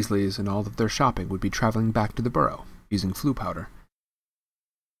Harry the Weasleys and all of their shopping would be traveling back to the Burrow, using Floo powder.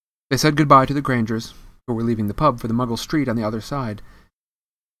 They said goodbye to the Grangers, who were leaving the pub for the Muggle Street on the other side.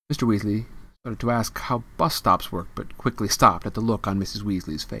 Mr. Weasley started to ask how bus stops worked, but quickly stopped at the look on Mrs.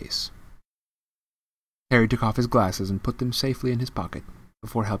 Weasley's face. Harry took off his glasses and put them safely in his pocket,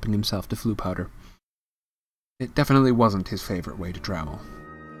 before helping himself to Floo powder. It definitely wasn't his favorite way to travel.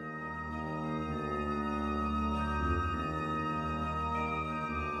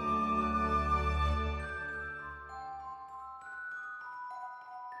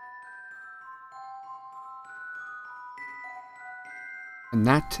 And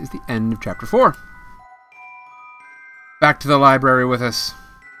that is the end of Chapter 4. Back to the library with us.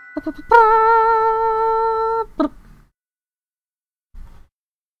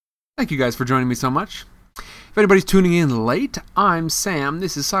 Thank you guys for joining me so much. If anybody's tuning in late, I'm Sam.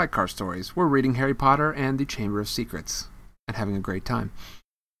 This is Sidecar Stories. We're reading Harry Potter and the Chamber of Secrets and having a great time.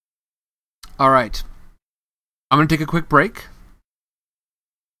 Alright. I'm going to take a quick break.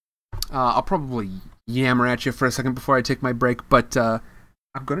 I'll probably yammer at you for a second before I take my break, but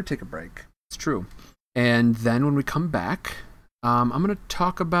I'm going to take a break. It's true. And then when we come back, I'm going to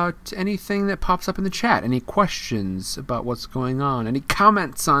talk about anything that pops up in the chat. Any questions about what's going on. Any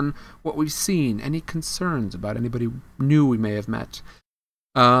comments on what we've seen. Any concerns about anybody new we may have met.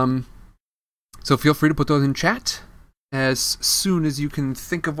 So feel free to put those in chat as soon as you can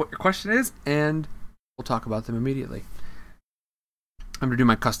think of what your question is, and we'll talk about them immediately. I'm going to do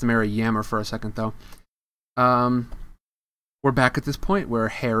my customary yammer for a second, though. We're back at this point where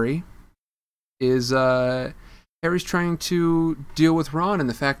Harry's trying to deal with Ron and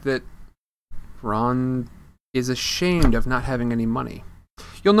the fact that Ron is ashamed of not having any money.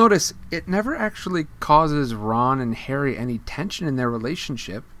 You'll notice it never actually causes Ron and Harry any tension in their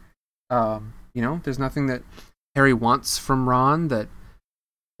relationship. There's nothing that Harry wants from Ron that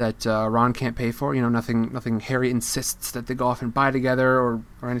Ron can't pay for. Nothing Harry insists that they go off and buy together or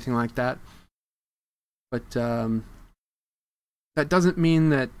anything like that. But that doesn't mean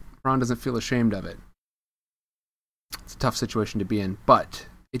that Ron doesn't feel ashamed of it. It's a tough situation to be in, but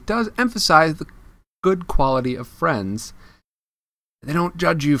it does emphasize the good quality of friends. They don't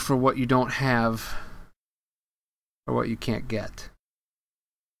judge you for what you don't have or what you can't get.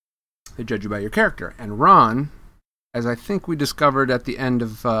 They judge you by your character. And Ron, as I think we discovered at the end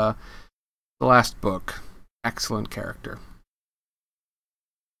of the last book, excellent character.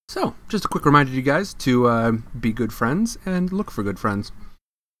 So, just a quick reminder to you guys to be good friends and look for good friends.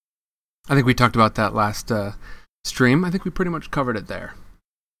 I think we talked about that last stream. I think we pretty much covered it there.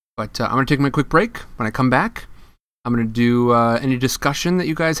 But I'm going to take my quick break. When I come back, I'm going to do any discussion that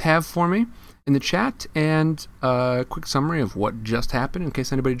you guys have for me in the chat and a quick summary of what just happened in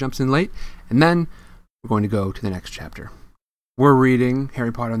case anybody jumps in late. And then we're going to go to the next chapter. We're reading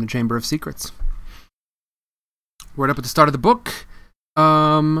Harry Potter and the Chamber of Secrets. We're up at the start of the book.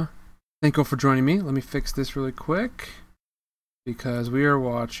 Thank you all for joining me. Let me fix this really quick because we are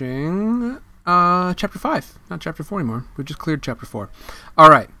watching Chapter 5, not Chapter 4 anymore. We just cleared Chapter 4.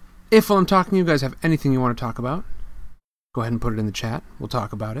 Alright, if while I'm talking you guys have anything you want to talk about, go ahead and put it in the chat. We'll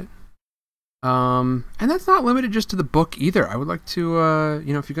talk about it. And that's not limited just to the book either. I would like to,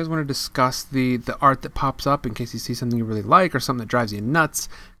 if you guys want to discuss the art that pops up in case you see something you really like or something that drives you nuts,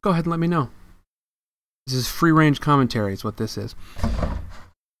 go ahead and let me know. This is free-range commentary is what this is.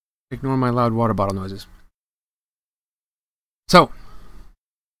 Ignore my loud water bottle noises. So,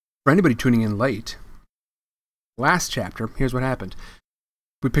 for anybody tuning in late, last chapter, here's what happened.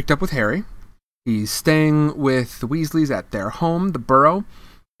 We picked up with Harry. He's staying with the Weasleys at their home, the Burrow,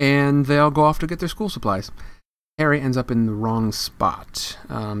 and they all go off to get their school supplies. Harry ends up in the wrong spot.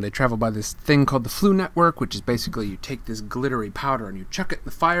 They travel by this thing called the Floo Network, which is basically you take this glittery powder and you chuck it in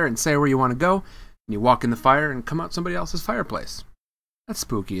the fire and say where you want to go, and you walk in the fire and come out somebody else's fireplace. That's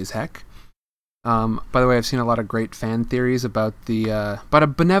spooky as heck. By the way, I've seen a lot of great fan theories about about a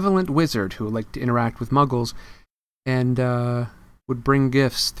benevolent wizard who liked to interact with Muggles and would bring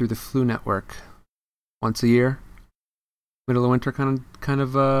gifts through the Floo Network once a year, middle of winter kind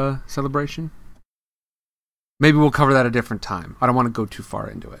of celebration. Maybe we'll cover that a different time. I don't want to go too far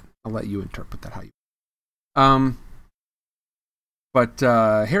into it. I'll let you interpret that how you. But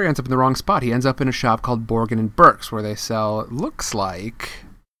Harry ends up in the wrong spot. He ends up in a shop called Borgin and Burke's, where they sell, it looks like,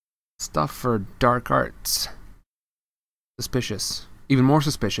 stuff for dark arts. Suspicious. Even more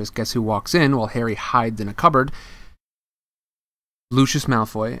suspicious, guess who walks in while Harry hides in a cupboard? Lucius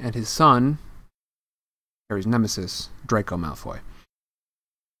Malfoy and his son, Harry's nemesis, Draco Malfoy.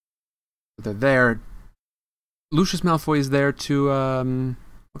 They're there. Lucius Malfoy is there to,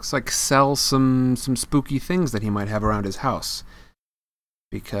 looks like, sell some spooky things that he might have around his house.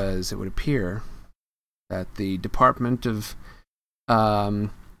 Because it would appear that the Department of, I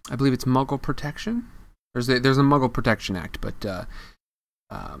believe it's Muggle Protection? There's a Muggle Protection Act, but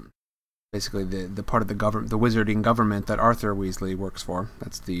basically the part of the government, the wizarding government that Arthur Weasley works for,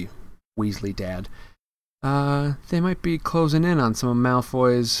 that's the Weasley dad, they might be closing in on some of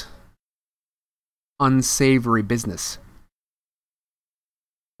Malfoy's unsavory business.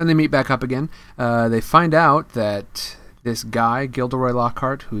 And they meet back up again. They find out that this guy, Gilderoy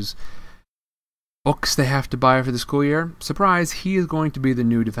Lockhart, whose books they have to buy for the school year, surprise, he is going to be the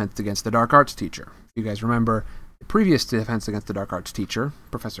new Defense Against the Dark Arts teacher. If you guys remember the previous Defense Against the Dark Arts teacher,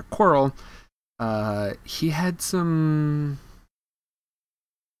 Professor Quirrell, he had some...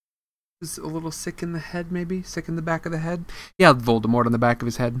 was a little sick in the head, maybe? Sick in the back of the head? He had Voldemort on the back of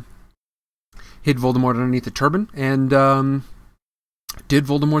his head. Hid Voldemort underneath a turban, and did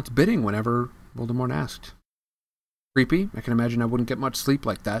Voldemort's bidding whenever Voldemort asked. Creepy. I can imagine I wouldn't get much sleep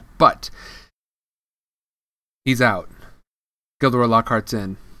like that, but he's out. Gilderoy Lockhart's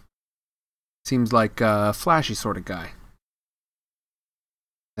in. Seems like a flashy sort of guy.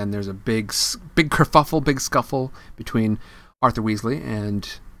 Then there's a big kerfuffle, big scuffle between Arthur Weasley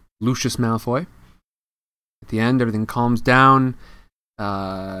and Lucius Malfoy. At the end, everything calms down.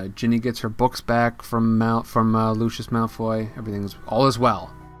 Ginny gets her books back from Lucius Malfoy. Everything's all is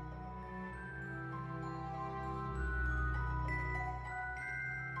well.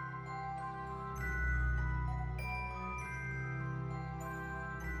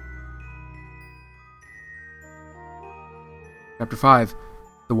 Chapter 5,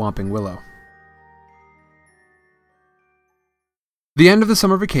 The Whomping Willow. The end of the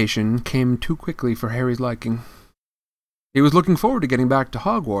summer vacation came too quickly for Harry's liking. He was looking forward to getting back to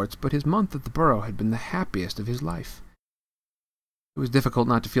Hogwarts, but his month at the Burrow had been the happiest of his life. It was difficult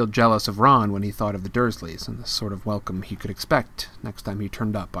not to feel jealous of Ron when he thought of the Dursleys and the sort of welcome he could expect next time he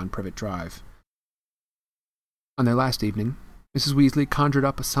turned up on Privet Drive. On their last evening, Mrs. Weasley conjured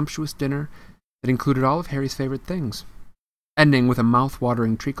up a sumptuous dinner that included all of Harry's favorite things, ending with a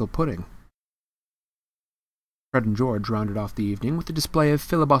mouth-watering treacle pudding. Fred and George rounded off the evening with a display of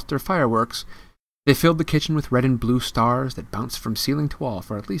filibuster fireworks. They filled the kitchen with red and blue stars that bounced from ceiling to wall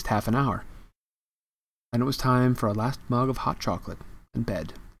for at least half an hour. Then it was time for a last mug of hot chocolate and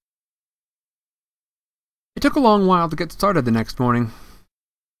bed. It took a long while to get started the next morning.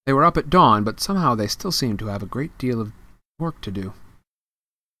 They were up at dawn, but somehow they still seemed to have a great deal of work to do.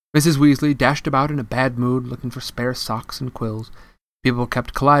 Mrs. Weasley dashed about in a bad mood, looking for spare socks and quills. People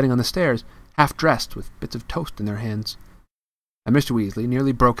kept colliding on the stairs, half-dressed with bits of toast in their hands. And Mr. Weasley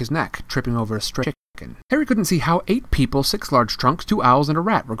nearly broke his neck, tripping over a stray chicken. Harry couldn't see how 8 people, 6 large trunks, 2 owls, and a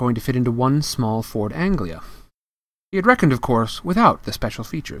rat were going to fit into one small Ford Anglia. He had reckoned, of course, without the special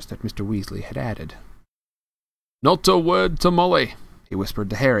features that Mr. Weasley had added. "Not a word to Molly," he whispered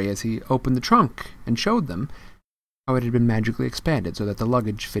to Harry as he opened the trunk and showed them how it had been magically expanded so that the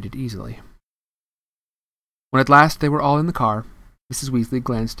luggage fitted easily. When at last they were all in the car, Mrs. Weasley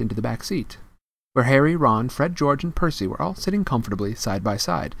glanced into the back seat, where Harry, Ron, Fred, George, and Percy were all sitting comfortably side by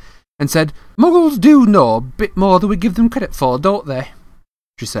side, and said, "Muggles do know a bit more than we give them credit for, don't they?"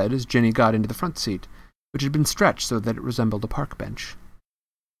 she said as Ginny got into the front seat, which had been stretched so that it resembled a park bench.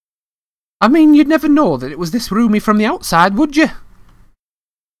 "I mean, you'd never know that it was this roomy from the outside, would you?"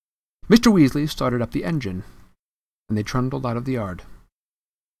 Mr. Weasley started up the engine, and they trundled out of the yard,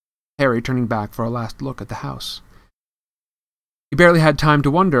 Harry turning back for a last look at the house. He barely had time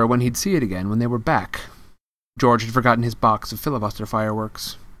to wonder when he'd see it again when they were back. George had forgotten his box of filibuster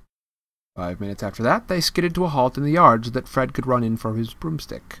fireworks. 5 minutes after that, they skidded to a halt in the yard so that Fred could run in for his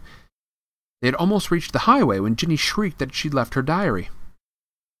broomstick. They had almost reached the highway when Ginny shrieked that she'd left her diary.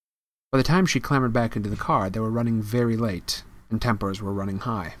 By the time she clambered back into the car, they were running very late, and tempers were running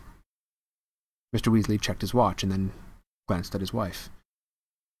high. Mr. Weasley checked his watch and then glanced at his wife.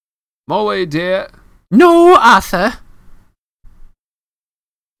 "Molly, dear." "No, Arthur."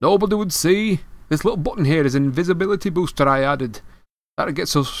 "Nobody would see. This little button here is an invisibility booster I added. That would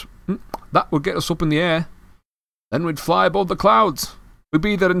get us up in the air. Then we'd fly above the clouds. We'd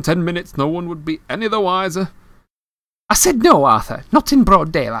be there in 10 minutes. No one would be any the wiser." "I said no, Arthur. Not in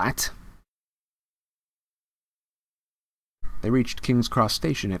broad daylight." they reached King's Cross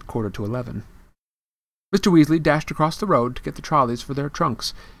Station at 11:15. Mr. Weasley dashed across the road to get the trolleys for their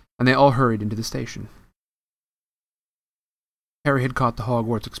trunks, and they all hurried into the station. Harry had caught the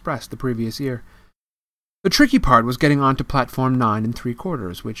Hogwarts Express the previous year. The tricky part was getting onto platform 9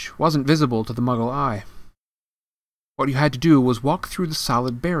 3/4, which wasn't visible to the Muggle eye. What you had to do was walk through the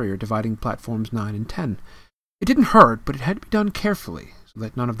solid barrier dividing platforms 9 and 10. It didn't hurt, but it had to be done carefully, so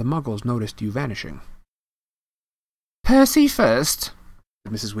that none of the Muggles noticed you vanishing. "Percy first,"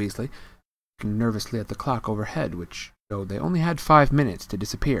 said Mrs. Weasley, looking nervously at the clock overhead, which showed they only had 5 minutes to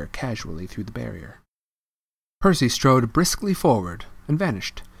disappear casually through the barrier. Percy strode briskly forward and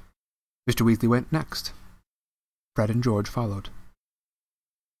vanished. Mr. Weasley went next. Fred and George followed.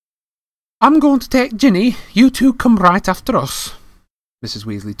 "I'm going to take Ginny. You two come right after us," Mrs.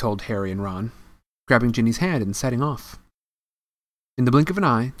 Weasley told Harry and Ron, grabbing Ginny's hand and setting off. In the blink of an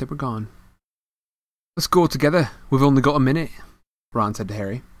eye, they were gone. "Let's go together. We've only got a minute," Ron said to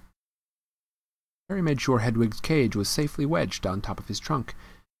Harry. Harry made sure Hedwig's cage was safely wedged on top of his trunk,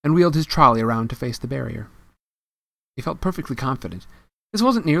 and wheeled his trolley around to face the barrier. He felt perfectly confident. This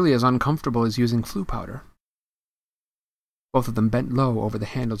wasn't nearly as uncomfortable as using Floo powder. Both of them bent low over the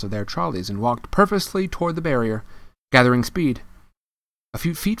handles of their trolleys and walked purposely toward the barrier, gathering speed. A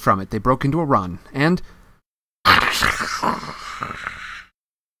few feet from it, they broke into a run, and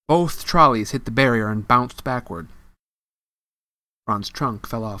both trolleys hit the barrier and bounced backward. Ron's trunk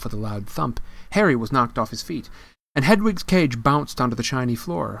fell off with a loud thump. Harry was knocked off his feet, and Hedwig's cage bounced onto the shiny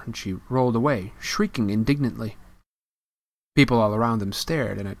floor, and she rolled away, shrieking indignantly. People all around them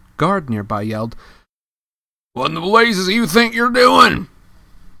stared, and a guard nearby yelled, "What in the blazes do you think you're doing?"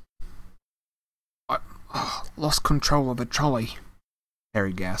 "I lost control of the trolley,"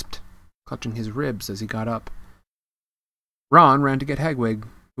 Harry gasped, clutching his ribs as he got up. Ron ran to get Hedwig,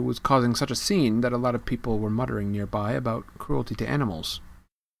 who was causing such a scene that a lot of people were muttering nearby about cruelty to animals.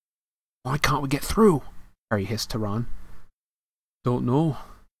 "Why can't we get through?" Harry hissed to Ron. "Don't know."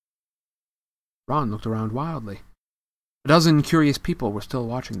 Ron looked around wildly. A dozen curious people were still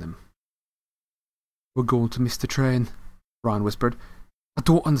watching them. "We're going to miss the train," Ron whispered. "I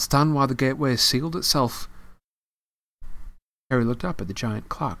don't understand why the gateway has sealed itself." Harry looked up at the giant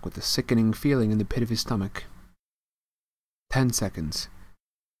clock with a sickening feeling in the pit of his stomach. 10 seconds.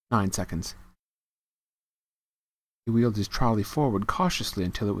 9 seconds. He wheeled his trolley forward cautiously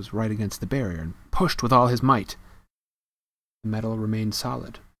until it was right against the barrier and pushed with all his might. The metal remained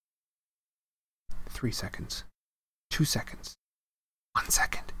solid. 3 seconds. 2 seconds. 1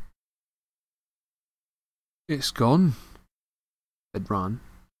 second. "It's gone," said Ron,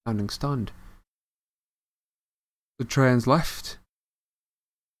 sounding stunned. "The train's left.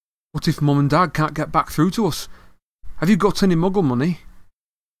 What if Mum and Dad can't get back through to us? Have you got any Muggle money?"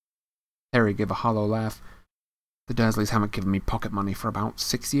 Harry gave a hollow laugh. "The Dursleys haven't given me pocket money for about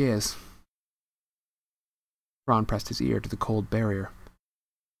 6 years. Ron pressed his ear to the cold barrier.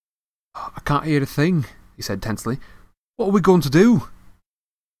 "I can't hear a thing," he said tensely. "What are we going to do?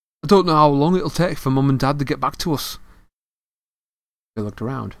 I don't know how long it'll take for Mum and Dad to get back to us." They looked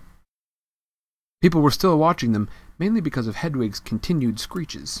around. People were still watching them, mainly because of Hedwig's continued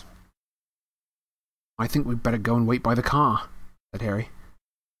screeches. "I think we'd better go and wait by the car," said Harry.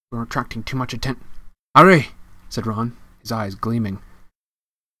 "We're attracting too much attention." "Hurry!" said Ron, his eyes gleaming.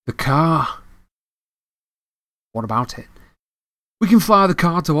 "The car." "What about it?" "We can fly the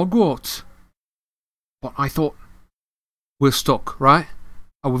car to Hogwarts." "But I thought—" "We're stuck, right?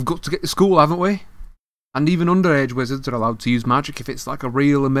 And we've got to get to school, haven't we? And even underage wizards are allowed to use magic if it's like a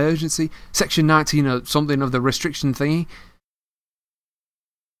real emergency. Section 19 or something of the restriction thingy."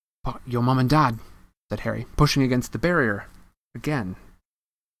 "But your Mum and Dad," said Harry, pushing against the barrier again,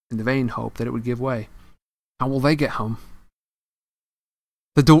 in the vain hope that it would give way. "How will they get home?"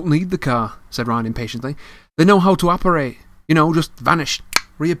 "They don't need the car," said Ron impatiently. "They know how to operate. You know, just vanish,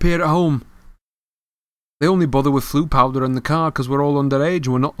 reappear at home. They only bother with Floo powder in the car because we're all underage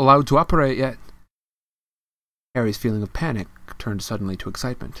and we're not allowed to operate yet." Harry's feeling of panic turned suddenly to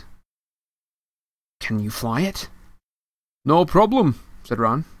excitement. "Can you fly it?" "No problem," said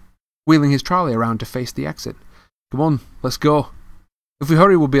Ron, wheeling his trolley around to face the exit. "Come on, let's go. If we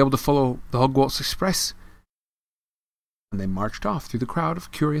hurry, we'll be able to follow the Hogwarts Express." And they marched off through the crowd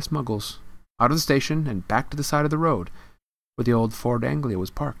of curious Muggles, out of the station and back to the side of the road where the old Ford Anglia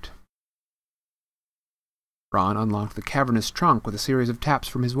was parked. Ron unlocked the cavernous trunk with a series of taps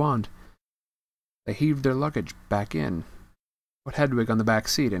from his wand. They heaved their luggage back in, put Hedwig on the back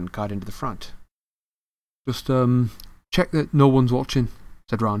seat, and got into the front. "Just, check that no one's watching,"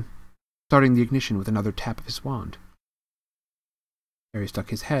 said Ron, starting the ignition with another tap of his wand. Harry stuck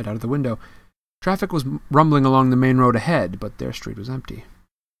his head out of the window. Traffic was rumbling along the main road ahead, but their street was empty.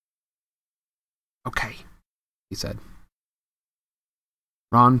 "Okay," he said.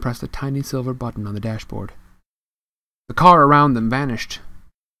 Ron pressed a tiny silver button on the dashboard. The car around them vanished,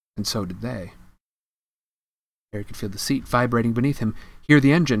 and so did they. Harry could feel the seat vibrating beneath him, hear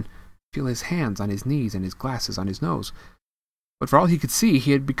the engine, feel his hands on his knees and his glasses on his nose. But for all he could see,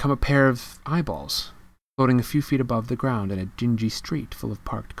 he had become a pair of eyeballs, floating a few feet above the ground in a dingy street full of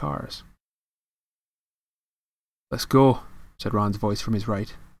parked cars. "Let's go," said Ron's voice from his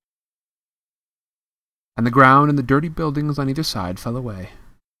right. And the ground and the dirty buildings on either side fell away,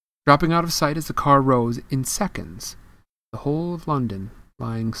 dropping out of sight as the car rose in seconds, the whole of London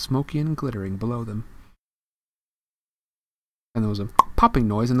lying smoky and glittering below them. And there was a popping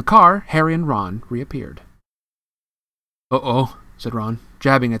noise in the car. Harry and Ron reappeared. "Uh-oh," said Ron,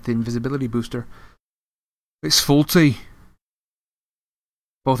 jabbing at the invisibility booster. "It's faulty."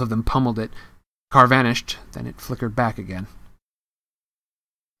 Both of them pummeled it. The car vanished, then it flickered back again.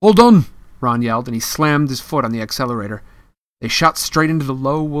 "Hold on!" Ron yelled, and he slammed his foot on the accelerator. They shot straight into the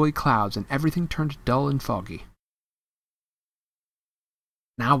low, woolly clouds, and everything turned dull and foggy.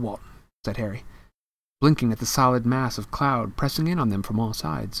 "Now what?" said Harry, blinking at the solid mass of cloud pressing in on them from all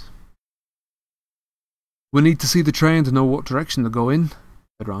sides. "We need to see the train to know what direction they'll go in,"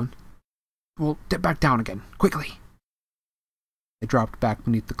 said Ron. "Well, dip back down again, quickly." They dropped back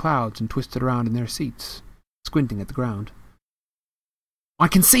beneath the clouds and twisted around in their seats, squinting at the ground. "I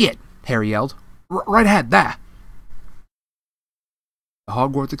can see it!" Harry yelled. "Right ahead, there!" The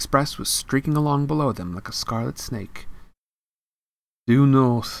Hogwarts Express was streaking along below them like a scarlet snake. "Due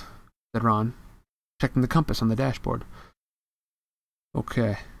north," said Ron, checking the compass on the dashboard.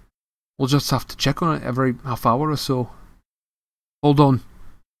 "Okay. We'll just have to check on it every half hour or so. Hold on."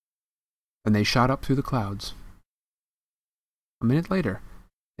 Then they shot up through the clouds. A minute later,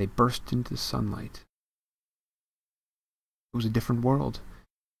 they burst into sunlight. It was a different world.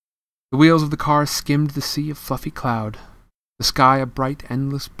 The wheels of the car skimmed the sea of fluffy cloud, the sky a bright,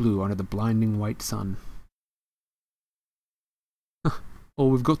 endless blue under the blinding white sun. "All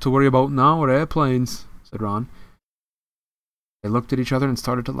we've got to worry about now are airplanes," said Ron. They looked at each other and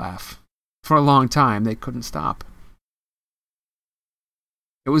started to laugh. For a long time, they couldn't stop.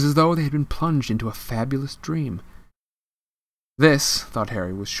 It was as though they had been plunged into a fabulous dream. This, thought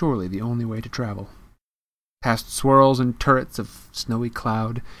Harry, was surely the only way to travel. Past swirls and turrets of snowy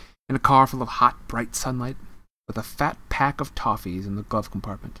cloud, in a car full of hot, bright sunlight, with a fat pack of toffees in the glove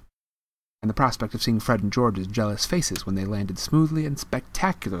compartment, and the prospect of seeing Fred and George's jealous faces when they landed smoothly and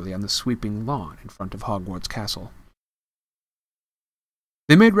spectacularly on the sweeping lawn in front of Hogwarts Castle.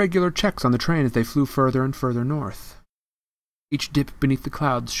 They made regular checks on the train as they flew further and further north. Each dip beneath the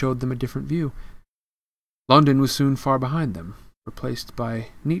clouds showed them a different view. London was soon far behind them, replaced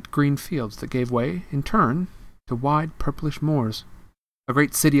by neat green fields that gave way, in turn, to wide purplish moors. A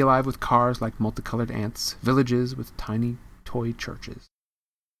great city alive with cars like multicolored ants, villages with tiny toy churches.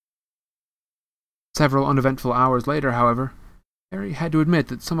 Several uneventful hours later, however, Harry had to admit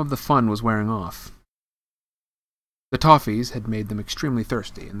that some of the fun was wearing off. The toffees had made them extremely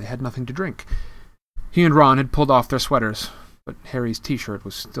thirsty, and they had nothing to drink. He and Ron had pulled off their sweaters, but Harry's t-shirt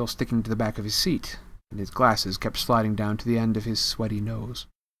was still sticking to the back of his seat, and his glasses kept sliding down to the end of his sweaty nose.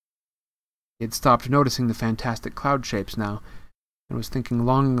 He had stopped noticing the fantastic cloud shapes now, and was thinking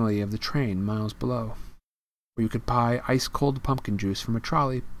longingly of the train miles below, where you could buy ice-cold pumpkin juice from a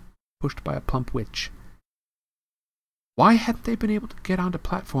trolley pushed by a plump witch. Why hadn't they been able to get onto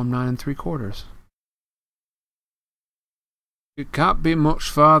platform 9 3/4? "It can't be much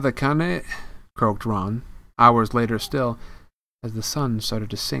farther, can it?" croaked Ron, hours later still, as the sun started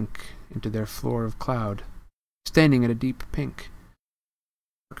to sink into their floor of cloud, staining it a deep pink,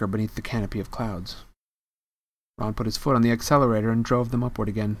 darker beneath the canopy of clouds. Ron put his foot on the accelerator and drove them upward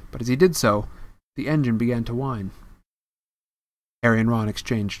again, but as he did so, the engine began to whine. Harry and Ron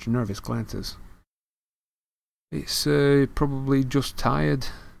exchanged nervous glances. "It's probably just tired,"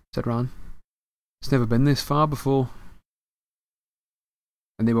 said Ron. "It's never been this far before."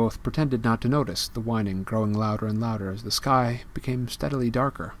 And they both pretended not to notice, the whining growing louder and louder as the sky became steadily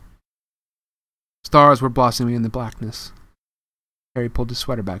darker. Stars were blossoming in the blackness. Harry pulled his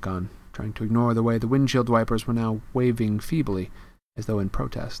sweater back on, trying to ignore the way the windshield wipers were now waving feebly, as though in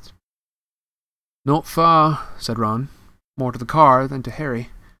protest. "Not far," said Ron, more to the car than to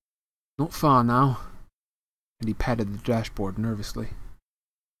Harry. "Not far now." And he patted the dashboard nervously.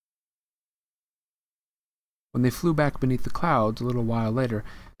 When they flew back beneath the clouds a little while later,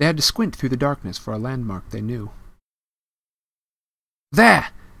 they had to squint through the darkness for a landmark they knew.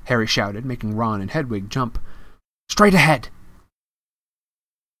 "There!" Harry shouted, making Ron and Hedwig jump. "Straight ahead!"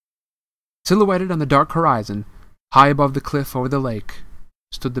 Silhouetted on the dark horizon, high above the cliff over the lake,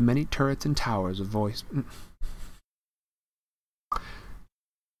 stood the many turrets and towers of voice.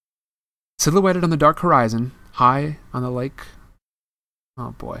 Silhouetted on the dark horizon, high on the lake.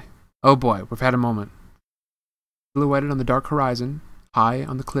 Oh boy, we've had a moment. Silhouetted on the dark horizon, high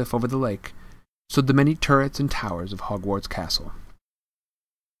on the cliff over the lake, stood the many turrets and towers of Hogwarts Castle.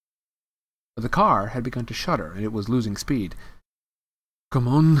 But the car had begun to shudder, and it was losing speed. "Come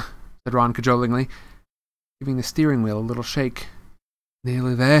on," said Ron cajolingly, giving the steering wheel a little shake.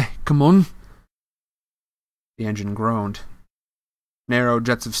 "Nearly there, come on." The engine groaned. Narrow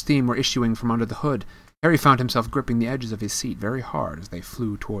jets of steam were issuing from under the hood. Harry found himself gripping the edges of his seat very hard as they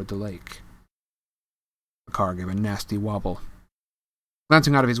flew toward the lake. The car gave a nasty wobble.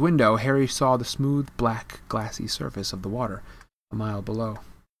 Glancing out of his window, Harry saw the smooth, black, glassy surface of the water a mile below.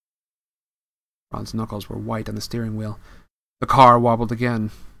 Ron's knuckles were white on the steering wheel. The car wobbled again.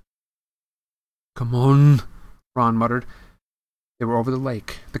 "Come on," Ron muttered. They were over the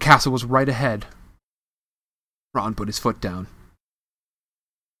lake. The castle was right ahead. Ron put his foot down.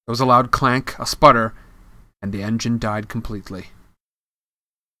 There was a loud clank, a sputter, and the engine died completely.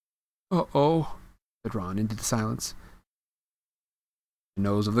 "Uh-oh," said Ron into the silence. The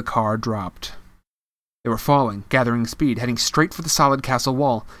nose of the car dropped. They were falling, gathering speed, heading straight for the solid castle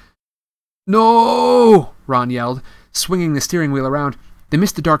wall. "No!" Ron yelled, swinging the steering wheel around. They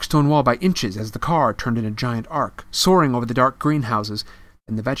missed the dark stone wall by inches as the car turned in a giant arc, soaring over the dark greenhouses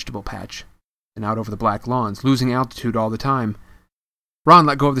and the vegetable patch, and out over the black lawns, losing altitude all the time. Ron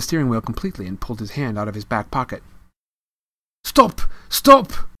let go of the steering wheel completely and pulled his hand out of his back pocket. "Stop!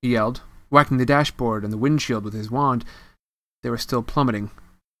 Stop!" he yelled, whacking the dashboard and the windshield with his wand. They were still plummeting,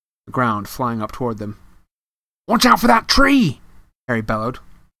 the ground flying up toward them. "Watch out for that tree!" Harry bellowed,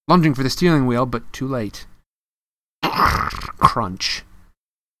 lunging for the steering wheel, but too late. Crunch.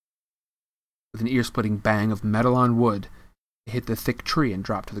 With an ear-splitting bang of metal on wood, it hit the thick tree and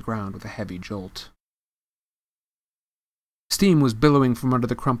dropped to the ground with a heavy jolt. Steam was billowing from under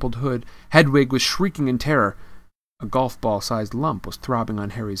the crumpled hood. Hedwig was shrieking in terror. A golf ball-sized lump was throbbing on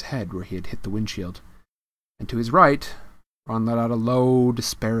Harry's head where he had hit the windshield. And to his right, Ron let out a low,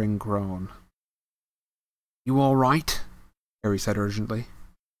 despairing groan. "You all right?" Harry said urgently.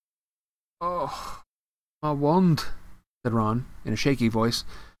 "Oh, my wand," said Ron, in a shaky voice.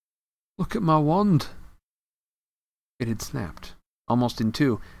 "Look at my wand." It had snapped, almost in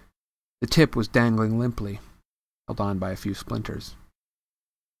two. The tip was dangling limply, held on by a few splinters.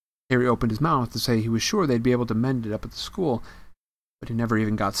 Harry opened his mouth to say he was sure they'd be able to mend it up at the school, but he never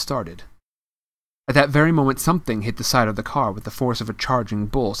even got started. At that very moment, something hit the side of the car with the force of a charging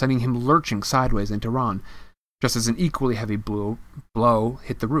bull, sending him lurching sideways into Ron, just as an equally heavy blow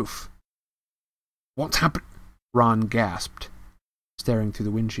hit the roof. "What's happened?" Ron gasped, staring through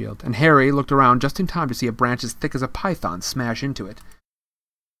the windshield, and Harry looked around just in time to see a branch as thick as a python smash into it.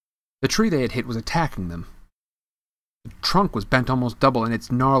 The tree they had hit was attacking them. The trunk was bent almost double, and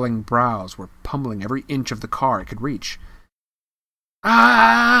its gnarling boughs were pummeling every inch of the car it could reach.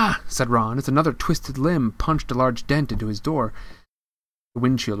 "Ah!" said Ron, as another twisted limb punched a large dent into his door. The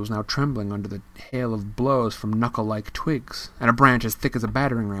windshield was now trembling under the hail of blows from knuckle-like twigs, and a branch as thick as a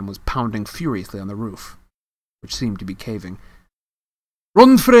battering ram was pounding furiously on the roof, which seemed to be caving.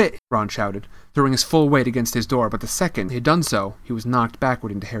 "Run for it!" Ron shouted, throwing his full weight against his door, but the second he had done so, he was knocked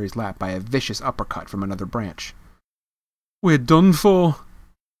backward into Harry's lap by a vicious uppercut from another branch. "We're done for,"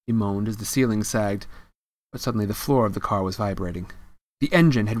 he moaned as the ceiling sagged, but suddenly the floor of the car was vibrating. The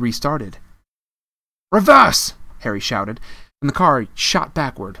engine had restarted. "Reverse!" Harry shouted, and the car shot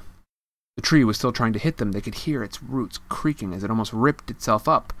backward. The tree was still trying to hit them. They could hear its roots creaking as it almost ripped itself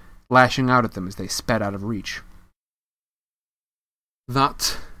up, lashing out at them as they sped out of reach.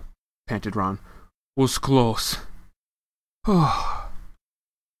 "That," panted Ron, "was close. Oh,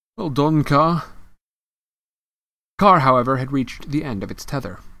 well done, car." The car, however, had reached the end of its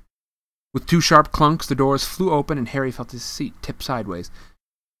tether. With two sharp clunks, the doors flew open and Harry felt his seat tip sideways.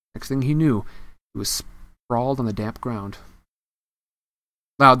 Next thing he knew, he was sprawled on the damp ground.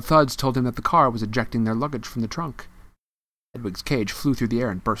 Loud thuds told him that the car was ejecting their luggage from the trunk. Hedwig's cage flew through the air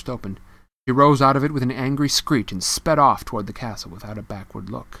and burst open. She rose out of it with an angry screech and sped off toward the castle without a backward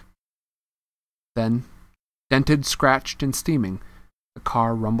look. Then, dented, scratched, and steaming, the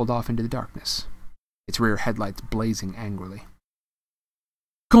car rumbled off into the darkness, its rear headlights blazing angrily.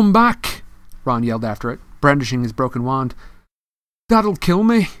 "Come back!" Ron yelled after it, brandishing his broken wand. "That'll kill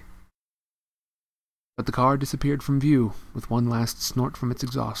me!" But the car disappeared from view with one last snort from its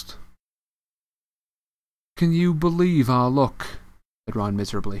exhaust. "Can you believe our luck?" said Ron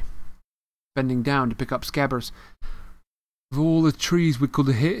miserably, bending down to pick up Scabbers. "Of all the trees we could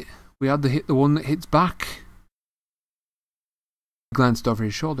have hit, We had to hit the one that hits back. He glanced over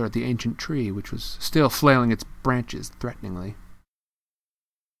his shoulder at the ancient tree, which was still flailing its branches threateningly.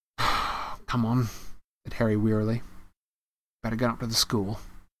 Come on, said Harry wearily. Better get up to the school.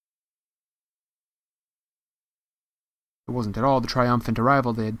 It wasn't at all the triumphant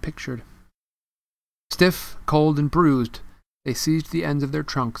arrival they had pictured. Stiff, cold, and bruised, they seized the ends of their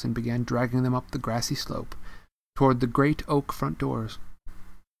trunks and began dragging them up the grassy slope, toward the great oak front doors.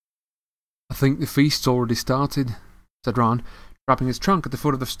 I think the feast's already started, said Ron, dropping his trunk at the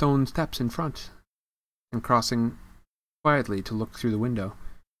foot of the stone steps in front, and crossing quietly to look through the window.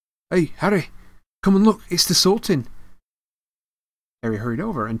 Hey, Harry, come and look, it's the Sultan. Harry hurried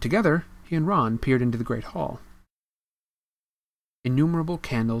over, and together he and Ron peered into the great hall. Innumerable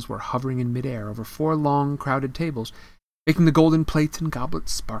candles were hovering in mid-air over 4 long, crowded tables, making the golden plates and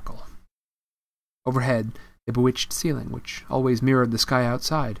goblets sparkle. Overhead, the bewitched ceiling, which always mirrored the sky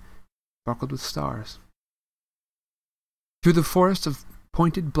outside, sparkled with stars. Through the forest of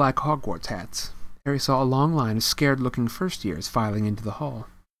pointed black Hogwarts hats, Harry saw a long line of scared-looking first-years filing into the hall.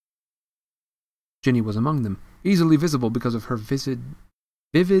 Ginny was among them, easily visible because of her vivid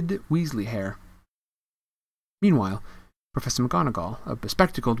Weasley hair. Meanwhile, Professor McGonagall, a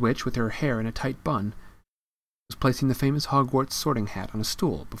bespectacled witch with her hair in a tight bun, was placing the famous Hogwarts sorting hat on a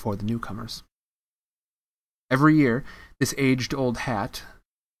stool before the newcomers. Every year, this aged-old hat,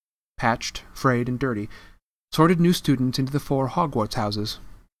 patched, frayed, and dirty, sorted new students into the 4 Hogwarts houses: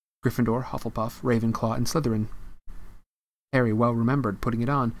 Gryffindor, Hufflepuff, Ravenclaw, and Slytherin. Harry well remembered putting it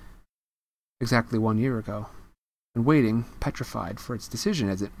on exactly 1 year ago, and waiting, petrified, for its decision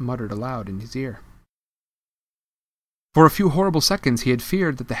as it muttered aloud in his ear. For a few horrible seconds he had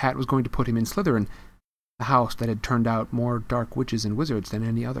feared that the hat was going to put him in Slytherin, a house that had turned out more dark witches and wizards than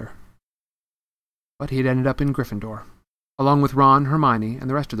any other. But he had ended up in Gryffindor, along with Ron, Hermione, and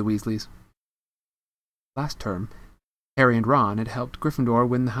the rest of the Weasleys. Last term, Harry and Ron had helped Gryffindor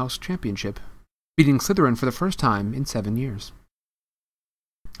win the house championship, beating Slytherin for the first time in 7 years.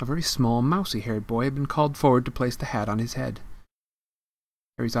 A very small, mousy-haired boy had been called forward to place the hat on his head.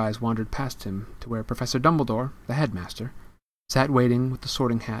 Harry's eyes wandered past him to where Professor Dumbledore, the headmaster, sat watching the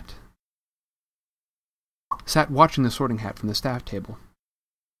sorting hat from the staff table,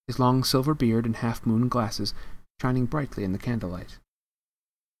 his long silver beard and half-moon glasses shining brightly in the candlelight.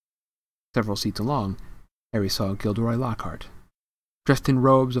 Several seats along, Harry saw Gilderoy Lockhart, dressed in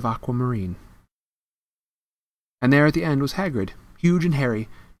robes of aquamarine. And there at the end was Hagrid, huge and hairy,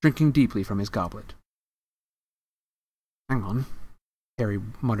 drinking deeply from his goblet. Hang on, Harry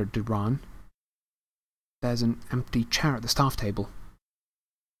muttered to Ron. There's an empty chair at the staff table.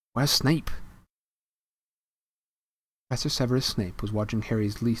 Where's Snape? Professor Severus Snape was watching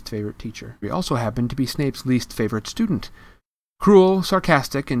Harry's least favorite teacher. He also happened to be Snape's least favorite student. Cruel,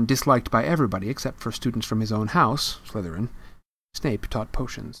 sarcastic, and disliked by everybody except for students from his own house, Slytherin, Snape taught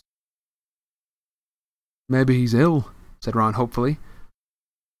potions. Maybe he's ill, said Ron hopefully.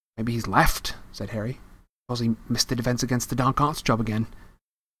 Maybe he's left, said Harry. Suppose he missed the defense against the dark arts job again.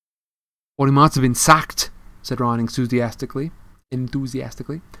 Or he might have been sacked, said Ron enthusiastically.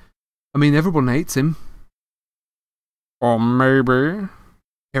 I mean, everyone hates him. Or maybe...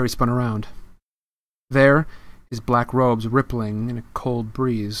 Harry spun around. There, his black robes rippling in a cold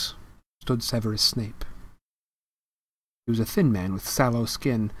breeze, stood Severus Snape. He was a thin man with sallow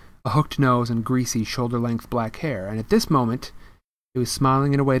skin, a hooked nose, and greasy shoulder-length black hair, and at this moment he was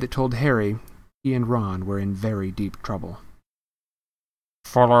smiling in a way that told Harry he and Ron were in very deep trouble.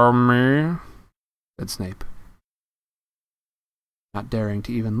 Follow me, said Snape. Not daring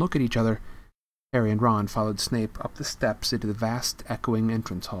to even look at each other, Harry and Ron followed Snape up the steps into the vast, echoing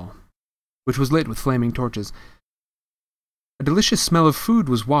entrance hall, which was lit with flaming torches. A delicious smell of food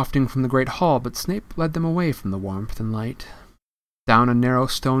was wafting from the great hall, but Snape led them away from the warmth and light, down a narrow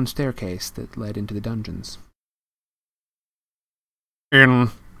stone staircase that led into the dungeons. In,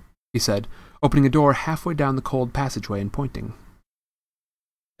 he said, opening a door halfway down the cold passageway and pointing.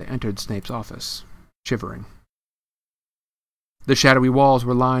 They entered Snape's office, shivering. The shadowy walls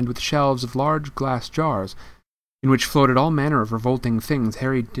were lined with shelves of large glass jars, in which floated all manner of revolting things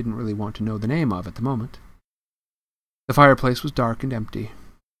Harry didn't really want to know the name of at the moment. The fireplace was dark and empty.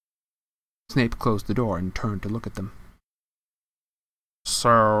 Snape closed the door and turned to look at them.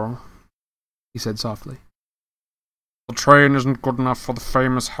 So, he said softly, the train isn't good enough for the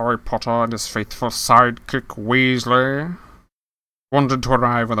famous Harry Potter and his faithful sidekick Weasley. Wanted to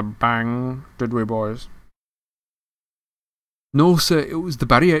arrive with a bang, did we, boys? No, sir, it was the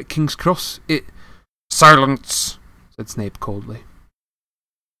barrier at King's Cross. Silence, said Snape coldly.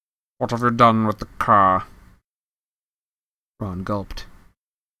 What have you done with the car? Ron gulped.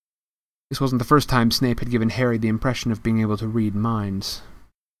 This wasn't the first time Snape had given Harry the impression of being able to read minds.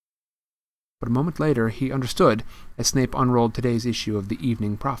 But a moment later, he understood as Snape unrolled today's issue of the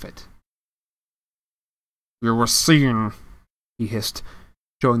Evening Prophet. "You were seen," he hissed,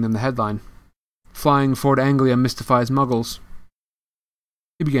 showing them the headline. "Flying Ford Anglia mystifies Muggles."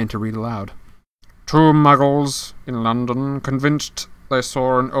 He began to read aloud. "Two Muggles in London convinced they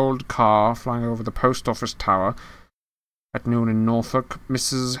saw an old car flying over the post office tower at noon in Norfolk.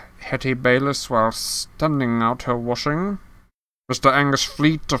 Mrs. Hetty Bayliss while standing out her washing. Mr. Angus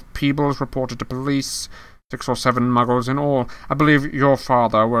Fleet of Peebles reported to police. 6 or 7 Muggles in all. I believe your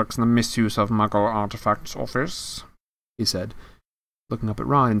father works in the misuse of Muggle artifacts office," he said, looking up at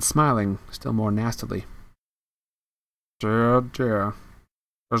Ron and smiling still more nastily. "Dear, dear.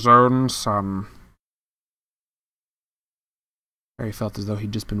 His own son." Harry felt as though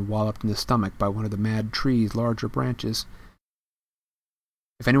he'd just been walloped in the stomach by one of the mad tree's larger branches.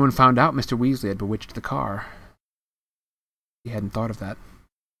 If anyone found out Mr. Weasley had bewitched the car, he hadn't thought of that.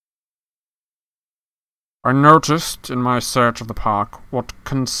 "I noticed, in my search of the park, what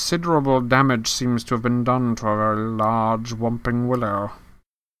considerable damage seems to have been done to a very large Whomping Willow.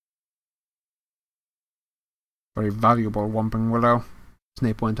 Very valuable Whomping Willow,"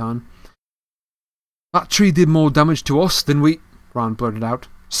 Snape went on. "That tree did more damage to us than we—" Ron blurted out.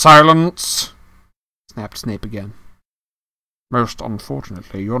 "Silence!" snapped Snape again. "Most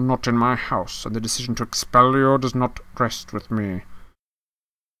unfortunately, you're not in my house, and the decision to expel you does not rest with me.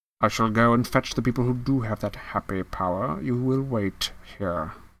 I shall go and fetch the people who do have that happy power. You will wait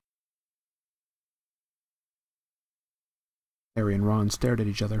here." Harry and Ron stared at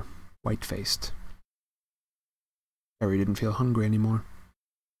each other, white-faced. Harry didn't feel hungry anymore.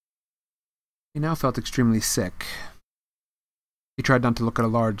 He now felt extremely sick. He tried not to look at a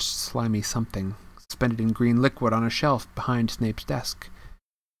large, slimy something, suspended in green liquid on a shelf behind Snape's desk.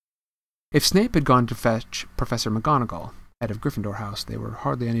 If Snape had gone to fetch Professor McGonagall, head of Gryffindor House, they were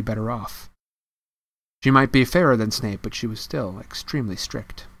hardly any better off. She might be fairer than Snape, but she was still extremely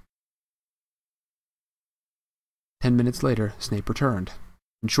strict. 10 minutes later, Snape returned,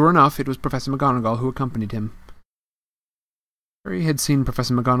 and sure enough, it was Professor McGonagall who accompanied him. Harry had seen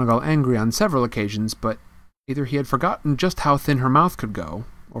Professor McGonagall angry on several occasions, but either he had forgotten just how thin her mouth could go,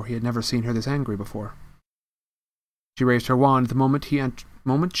 or he had never seen her this angry before. She raised her wand the moment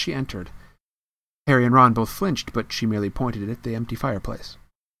she entered. Harry and Ron both flinched, but she merely pointed it at the empty fireplace,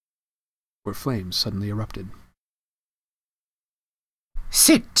 where flames suddenly erupted.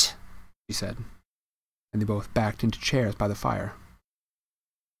 "Sit," she said, and they both backed into chairs by the fire.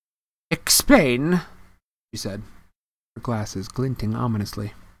 "Explain," she said, her glasses glinting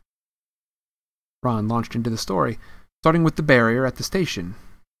ominously. Ron launched into the story, starting with the barrier at the station,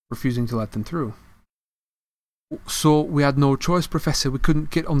 refusing to let them through. "So we had no choice, Professor. We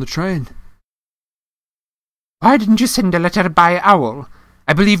couldn't get on the train." "Why didn't you send a letter by owl?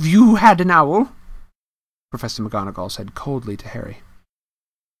 I believe you had an owl," Professor McGonagall said coldly to Harry.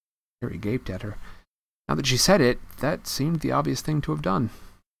 Harry gaped at her. Now that she said it, that seemed the obvious thing to have done.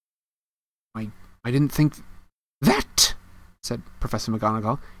 I didn't think... "That," said Professor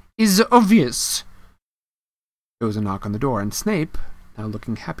McGonagall, "is obvious." There was a knock on the door, and Snape, now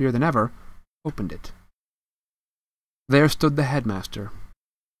looking happier than ever, opened it. There stood the headmaster.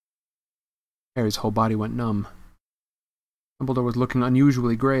 Harry's whole body went numb. Dumbledore was looking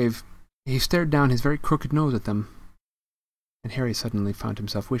unusually grave. He stared down his very crooked nose at them, and Harry suddenly found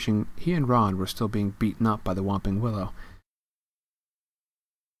himself wishing he and Ron were still being beaten up by the Whomping Willow.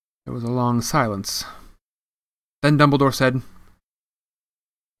 There was a long silence. Then Dumbledore said,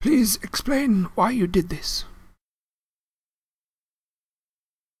 "Please explain why you did this."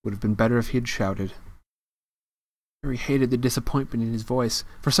 It would have been better if he had shouted. Harry hated the disappointment in his voice.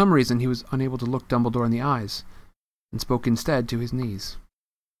 For some reason, he was unable to look Dumbledore in the eyes, and spoke instead to his knees.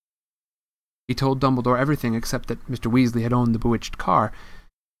 He told Dumbledore everything except that Mr. Weasley had owned the bewitched car,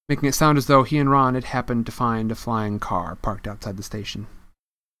 making it sound as though he and Ron had happened to find a flying car parked outside the station.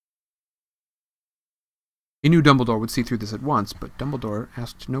 He knew Dumbledore would see through this at once, but Dumbledore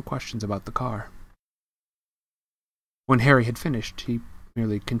asked no questions about the car. When Harry had finished, he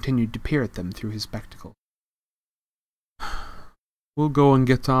merely continued to peer at them through his spectacles. "We'll go and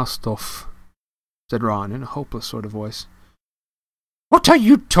get our stuff," said Ron in a hopeless sort of voice. "What are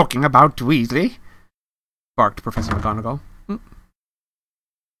you talking about, Weasley?" barked Professor McGonagall.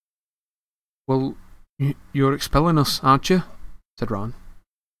 "Well, you're expelling us, aren't you?" said Ron.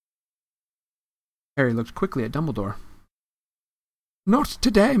 Harry looked quickly at Dumbledore. "Not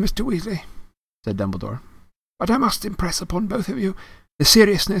today, Mr. Weasley," said Dumbledore, "but I must impress upon both of you the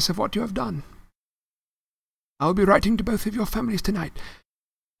seriousness of what you have done. I will be writing to both of your families tonight,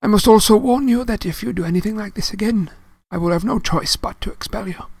 I must also warn you that if you do anything like this again, I will have no choice but to expel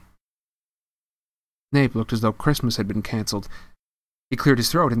you. Snape looked as though Christmas had been cancelled. He cleared his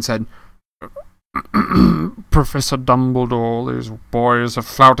throat and said, Professor Dumbledore, these boys have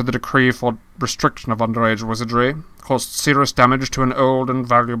flouted the decree for restriction of underage wizardry, caused serious damage to an old and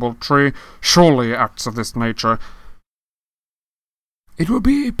valuable tree. Surely acts of this nature. It will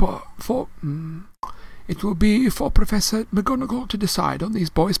be for Professor McGonagall to decide on these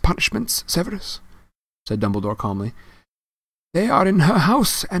boys' punishments, Severus, said Dumbledore calmly. They are in her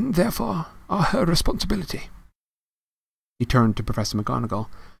house, and therefore are her responsibility. He turned to Professor McGonagall.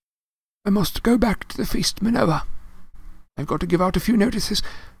 I must go back to the feast, Minerva. I've got to give out a few notices.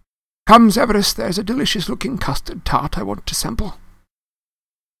 Come, Severus, there's a delicious-looking custard tart I want to sample.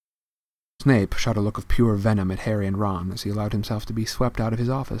 Snape shot a look of pure venom at Harry and Ron as he allowed himself to be swept out of his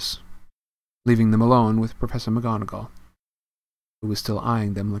office, leaving them alone with Professor McGonagall, who was still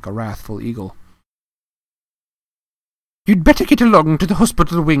eyeing them like a wrathful eagle. You'd better get along to the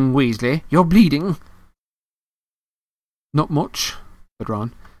hospital wing, Weasley. You're bleeding. Not much, said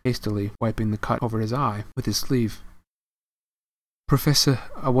Ron, hastily wiping the cut over his eye with his sleeve. Professor,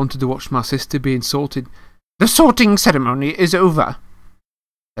 I wanted to watch my sister being sorted. The sorting ceremony is over,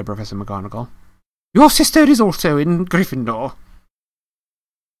 said Professor McGonagall. Your sister is also in Gryffindor.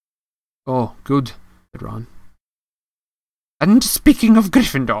 Oh, good, said Ron. And speaking of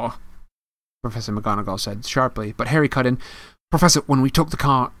Gryffindor, Professor McGonagall said sharply, but Harry cut in. Professor, when we took the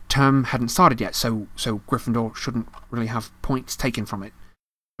car, term hadn't started yet, so Gryffindor shouldn't really have points taken from it.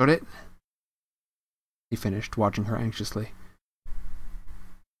 Should it? He finished, watching her anxiously.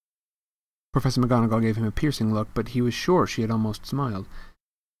 Professor McGonagall gave him a piercing look, but he was sure she had almost smiled.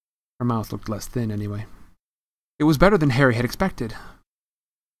 Her mouth looked less thin, anyway. It was better than Harry had expected.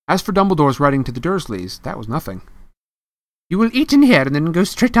 As for Dumbledore's writing to the Dursleys, that was nothing. You will eat in here and then go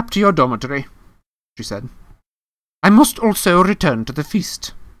straight up to your dormitory, she said. I must also return to the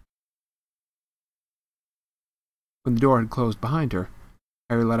feast. When the door had closed behind her,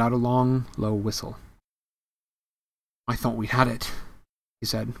 Harry let out a long, low whistle. I thought we'd had it, he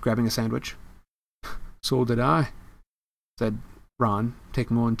said, grabbing a sandwich. So did I, said Ron,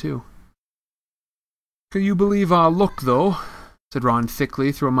 taking one too. Can you believe our luck, though? Said Ron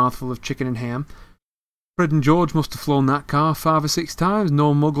thickly through a mouthful of chicken and ham. Fred and George must have flown that car 5 or 6 times.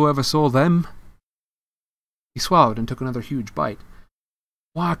 No muggle ever saw them. He swallowed and took another huge bite.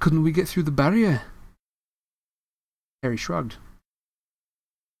 Why couldn't we get through the barrier? Harry shrugged.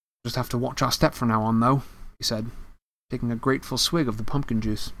 Just have to watch our step from now on, though, he said, taking a grateful swig of the pumpkin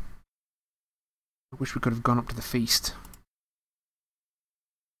juice. I wish we could have gone up to the feast.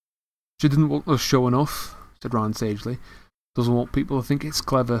 She didn't want us showing off, said Ron sagely. Doesn't want people to think it's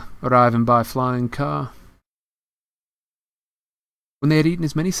clever, arriving by flying car. When they had eaten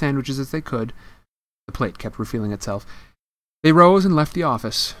as many sandwiches as they could, the plate kept refilling itself, they rose and left the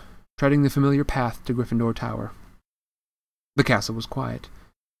office, treading the familiar path to Gryffindor Tower. The castle was quiet.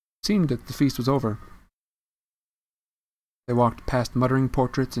 It seemed that the feast was over. They walked past muttering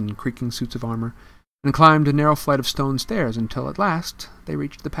portraits and creaking suits of armor, and climbed a narrow flight of stone stairs until at last they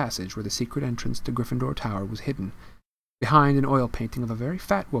reached the passage where the secret entrance to Gryffindor Tower was hidden, behind an oil painting of a very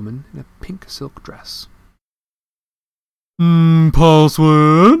fat woman in a pink silk dress.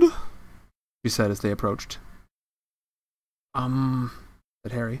 Password? She said as they approached.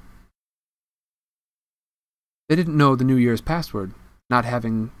 Said Harry. They didn't know the New Year's password, not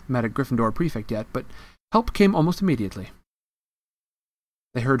having met a Gryffindor prefect yet, but help came almost immediately.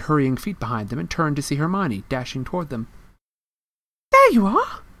 They heard hurrying feet behind them and turned to see Hermione dashing toward them. There you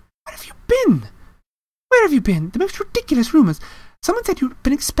are! Where have you been? Where have you been? The most ridiculous rumours. Someone said you'd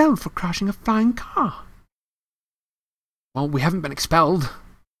been expelled for crashing a flying car. Well, we haven't been expelled,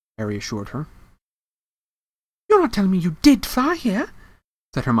 Harry assured her. You're not telling me you did fly here?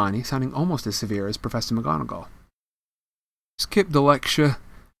 Said Hermione, sounding almost as severe as Professor McGonagall. Skip the lecture,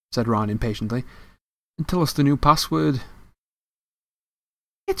 said Ron impatiently, and tell us the new password.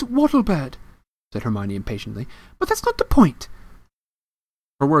 It's Wattlebird, said Hermione impatiently, but that's not the point.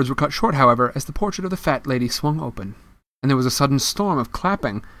 Her words were cut short, however, as the portrait of the fat lady swung open, and there was a sudden storm of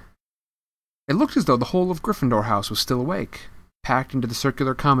clapping. It looked as though the whole of Gryffindor House was still awake, packed into the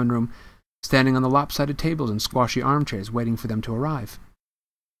circular common room, standing on the lopsided tables and squashy armchairs waiting for them to arrive.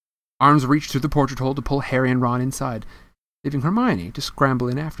 Arms reached through the portrait hole to pull Harry and Ron inside, leaving Hermione to scramble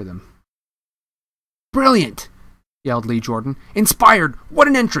in after them. Brilliant! Yelled Lee Jordan. Inspired! What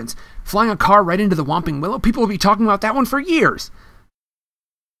an entrance! Flying a car right into the Whomping Willow? People will be talking about that one for years!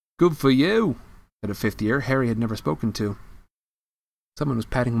 Good for you, said a fifth year Harry had never spoken to. Someone was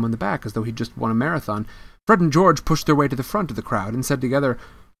patting him on the back as though he'd just won a marathon. Fred and George pushed their way to the front of the crowd and said together,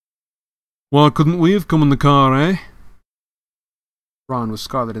 Why couldn't we have come in the car, eh? Ron was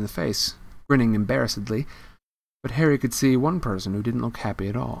scarlet in the face, grinning embarrassedly, but Harry could see one person who didn't look happy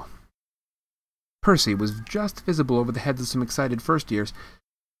at all. Percy was just visible over the heads of some excited first-years,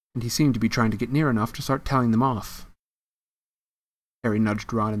 and he seemed to be trying to get near enough to start telling them off. Harry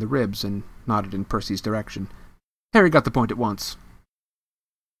nudged Ron in the ribs and nodded in Percy's direction. Harry got the point at once.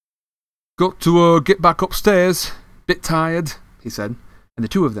 Got to get back upstairs. Bit tired, he said, and the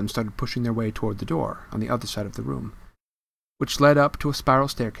two of them started pushing their way toward the door on the other side of the room, which led up to a spiral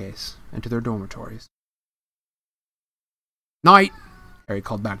staircase and to their dormitories. "Night," Harry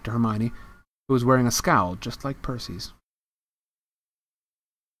called back to Hermione, who was wearing a scowl just like Percy's.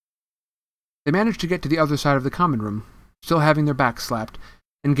 They managed to get to the other side of the common room, still having their backs slapped,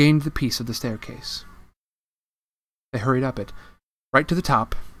 and gained the piece of the staircase. They hurried up it, right to the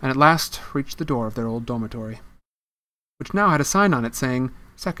top, and at last reached the door of their old dormitory, which now had a sign on it saying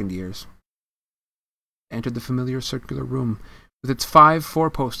second years. They entered the familiar circular room, with its 5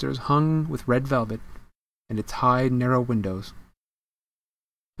 four-posters hung with red velvet, and its high, narrow windows.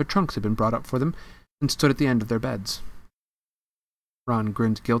 Their trunks had been brought up for them, and stood at the end of their beds. Ron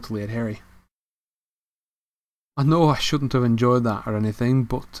grinned guiltily at Harry. "I know I shouldn't have enjoyed that or anything,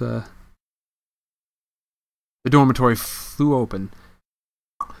 but The dormitory flew open.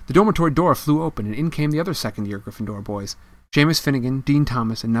 The dormitory door flew open, and in came the other second-year Gryffindor boys, Seamus Finnegan, Dean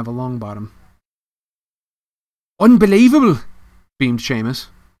Thomas, and Neville Longbottom. "Unbelievable!" beamed Seamus.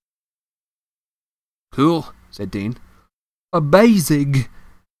 "Cool," said Dean. "Amazing!"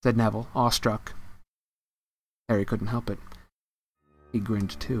 said Neville, awestruck. Harry couldn't help it. He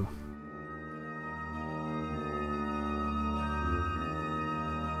grinned too.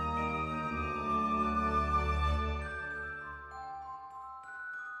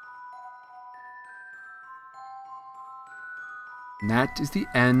 And that is the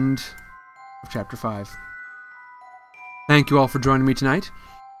end of Chapter 5. Thank you all for joining me tonight.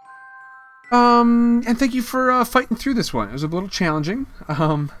 And thank you for fighting through this one. It was a little challenging.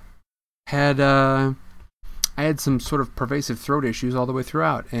 I had some sort of pervasive throat issues all the way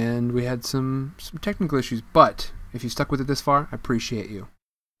throughout, and we had some technical issues, but if you stuck with it this far, I appreciate you.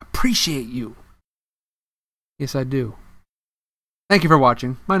 Appreciate you! Yes, I do. Thank you for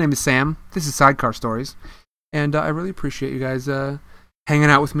watching. My name is Sam. This is Sidecar Stories. And I really appreciate you guys hanging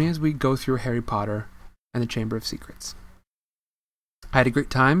out with me as we go through Harry Potter and the Chamber of Secrets. I had a great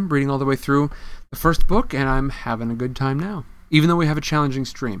time reading all the way through the first book, and I'm having a good time now. Even though we have a challenging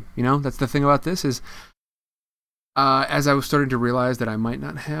stream. You know, that's the thing about this is, as I was starting to realize that I might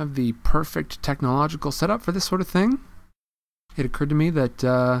not have the perfect technological setup for this sort of thing, it occurred to me that,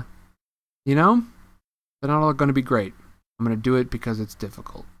 they're not all going to be great. I'm going to do it because it's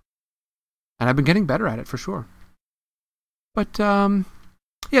difficult. And I've been getting better at it, for sure. But,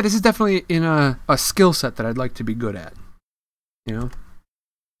 this is definitely in a skill set that I'd like to be good at.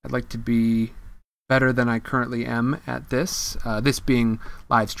 I'd like to be better than I currently am at this. This being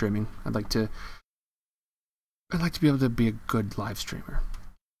live streaming. I'd like to be able to be a good live streamer.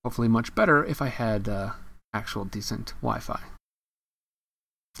 Hopefully much better if I had actual decent Wi-Fi.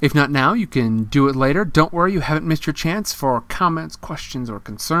 If not now, you can do it later. Don't worry, you haven't missed your chance for comments, questions, or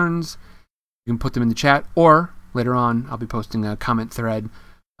concerns. You can put them in the chat, or later on, I'll be posting a comment thread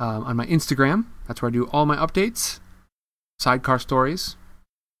on my Instagram. That's where I do all my updates. Sidecar Stories.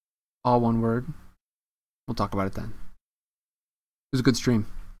 All one word. We'll talk about it then. It was a good stream.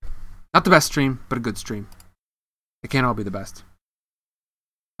 Not the best stream, but a good stream. It can't all be the best.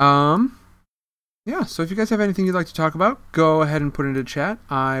 So if you guys have anything you'd like to talk about, go ahead and put it into chat.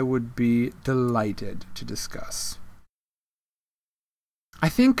 I would be delighted to discuss. I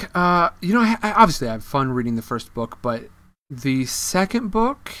think, obviously I have fun reading the first book, but the second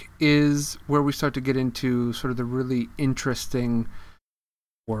book is where we start to get into sort of the really interesting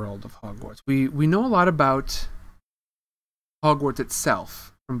world of Hogwarts. We know a lot about Hogwarts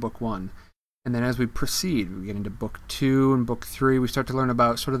itself from book 1. And then as we proceed, we get into book 2 and book 3, we start to learn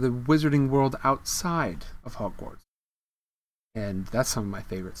about sort of the wizarding world outside of Hogwarts. And that's some of my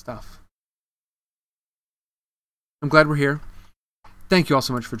favorite stuff. I'm glad we're here. Thank you all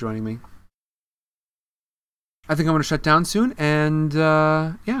so much for joining me. I think I'm going to shut down soon, and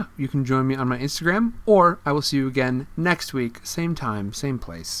you can join me on my Instagram, or I will see you again next week, same time, same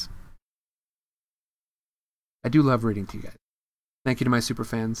place. I do love reading to you guys. Thank you to my super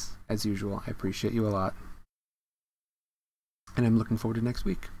fans, as usual. I appreciate you a lot. And I'm looking forward to next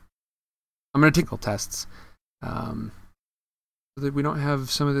week. I'm going to take tests so that we don't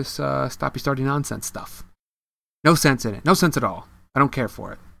have some of this stoppy-starty nonsense stuff. No sense in it. No sense at all. I don't care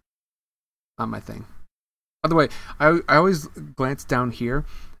for it. Not my thing. By the way, I always glance down here.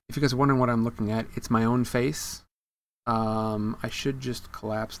 if you guys are wondering what I'm looking at, it's my own face. I should just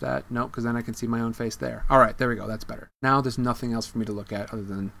collapse that. No, because then I can see my own face there. All right, there we go. That's better. Now there's nothing else for me to look at other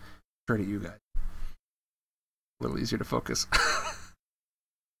than straight at you guys. A little easier to focus.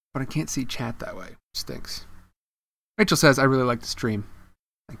 But I can't see chat that way, which stinks. Rachel says, I really like the stream.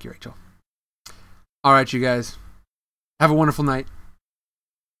 Thank you, Rachel. All right, you guys. Have a wonderful night.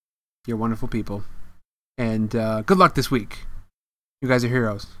 You're wonderful people. And good luck this week. You guys are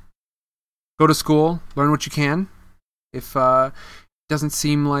heroes. Go to school. Learn what you can. If it doesn't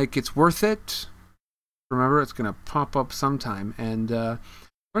seem like it's worth it, remember, it's going to pop up sometime. And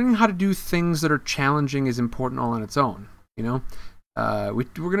learning how to do things that are challenging is important all on its own. You know? We're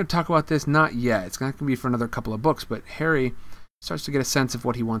going to talk about this, not yet. It's not going to be for another couple of books, but Harry starts to get a sense of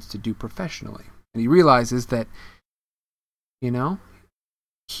what he wants to do professionally. And he realizes that, you know,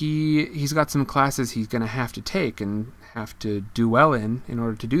 he's got some classes he's going to have to take and have to do well in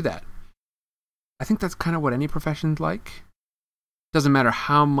order to do that. I think that's kind of what any profession's like. Doesn't matter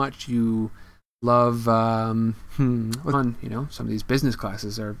how much you love, you know, some of these business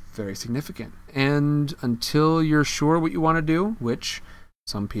classes are very significant. And until you're sure what you want to do, which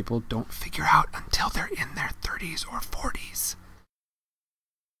some people don't figure out until they're in their 30s or 40s.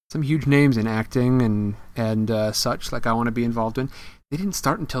 Some huge names in acting and such, like I want to be involved in, they didn't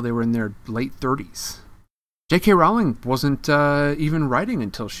start until they were in their late 30s. J.K. Rowling wasn't even writing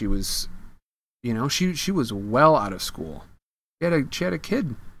until she was, you know, she was well out of school. She had a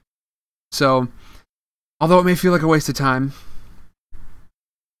kid. So, although it may feel like a waste of time,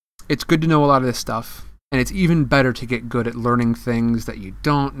 it's good to know a lot of this stuff, and it's even better to get good at learning things that you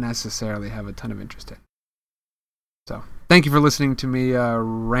don't necessarily have a ton of interest in. So, thank you for listening to me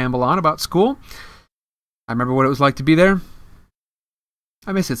ramble on about school. I remember what it was like to be there.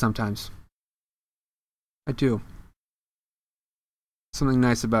 I miss it sometimes. I do. Something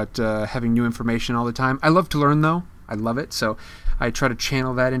nice about having new information all the time. I love to learn, though. I love it, so I try to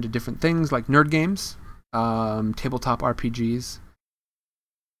channel that into different things like nerd games, tabletop RPGs,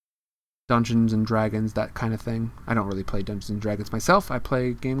 Dungeons and Dragons, that kind of thing. I don't really play Dungeons and Dragons myself. I play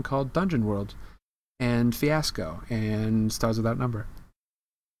a game called Dungeon World and Fiasco and Stars Without Number.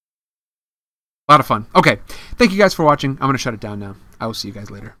 A lot of fun. Okay, thank you guys for watching. I'm going to shut it down now. I will see you guys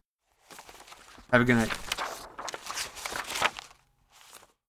later. Have a good night.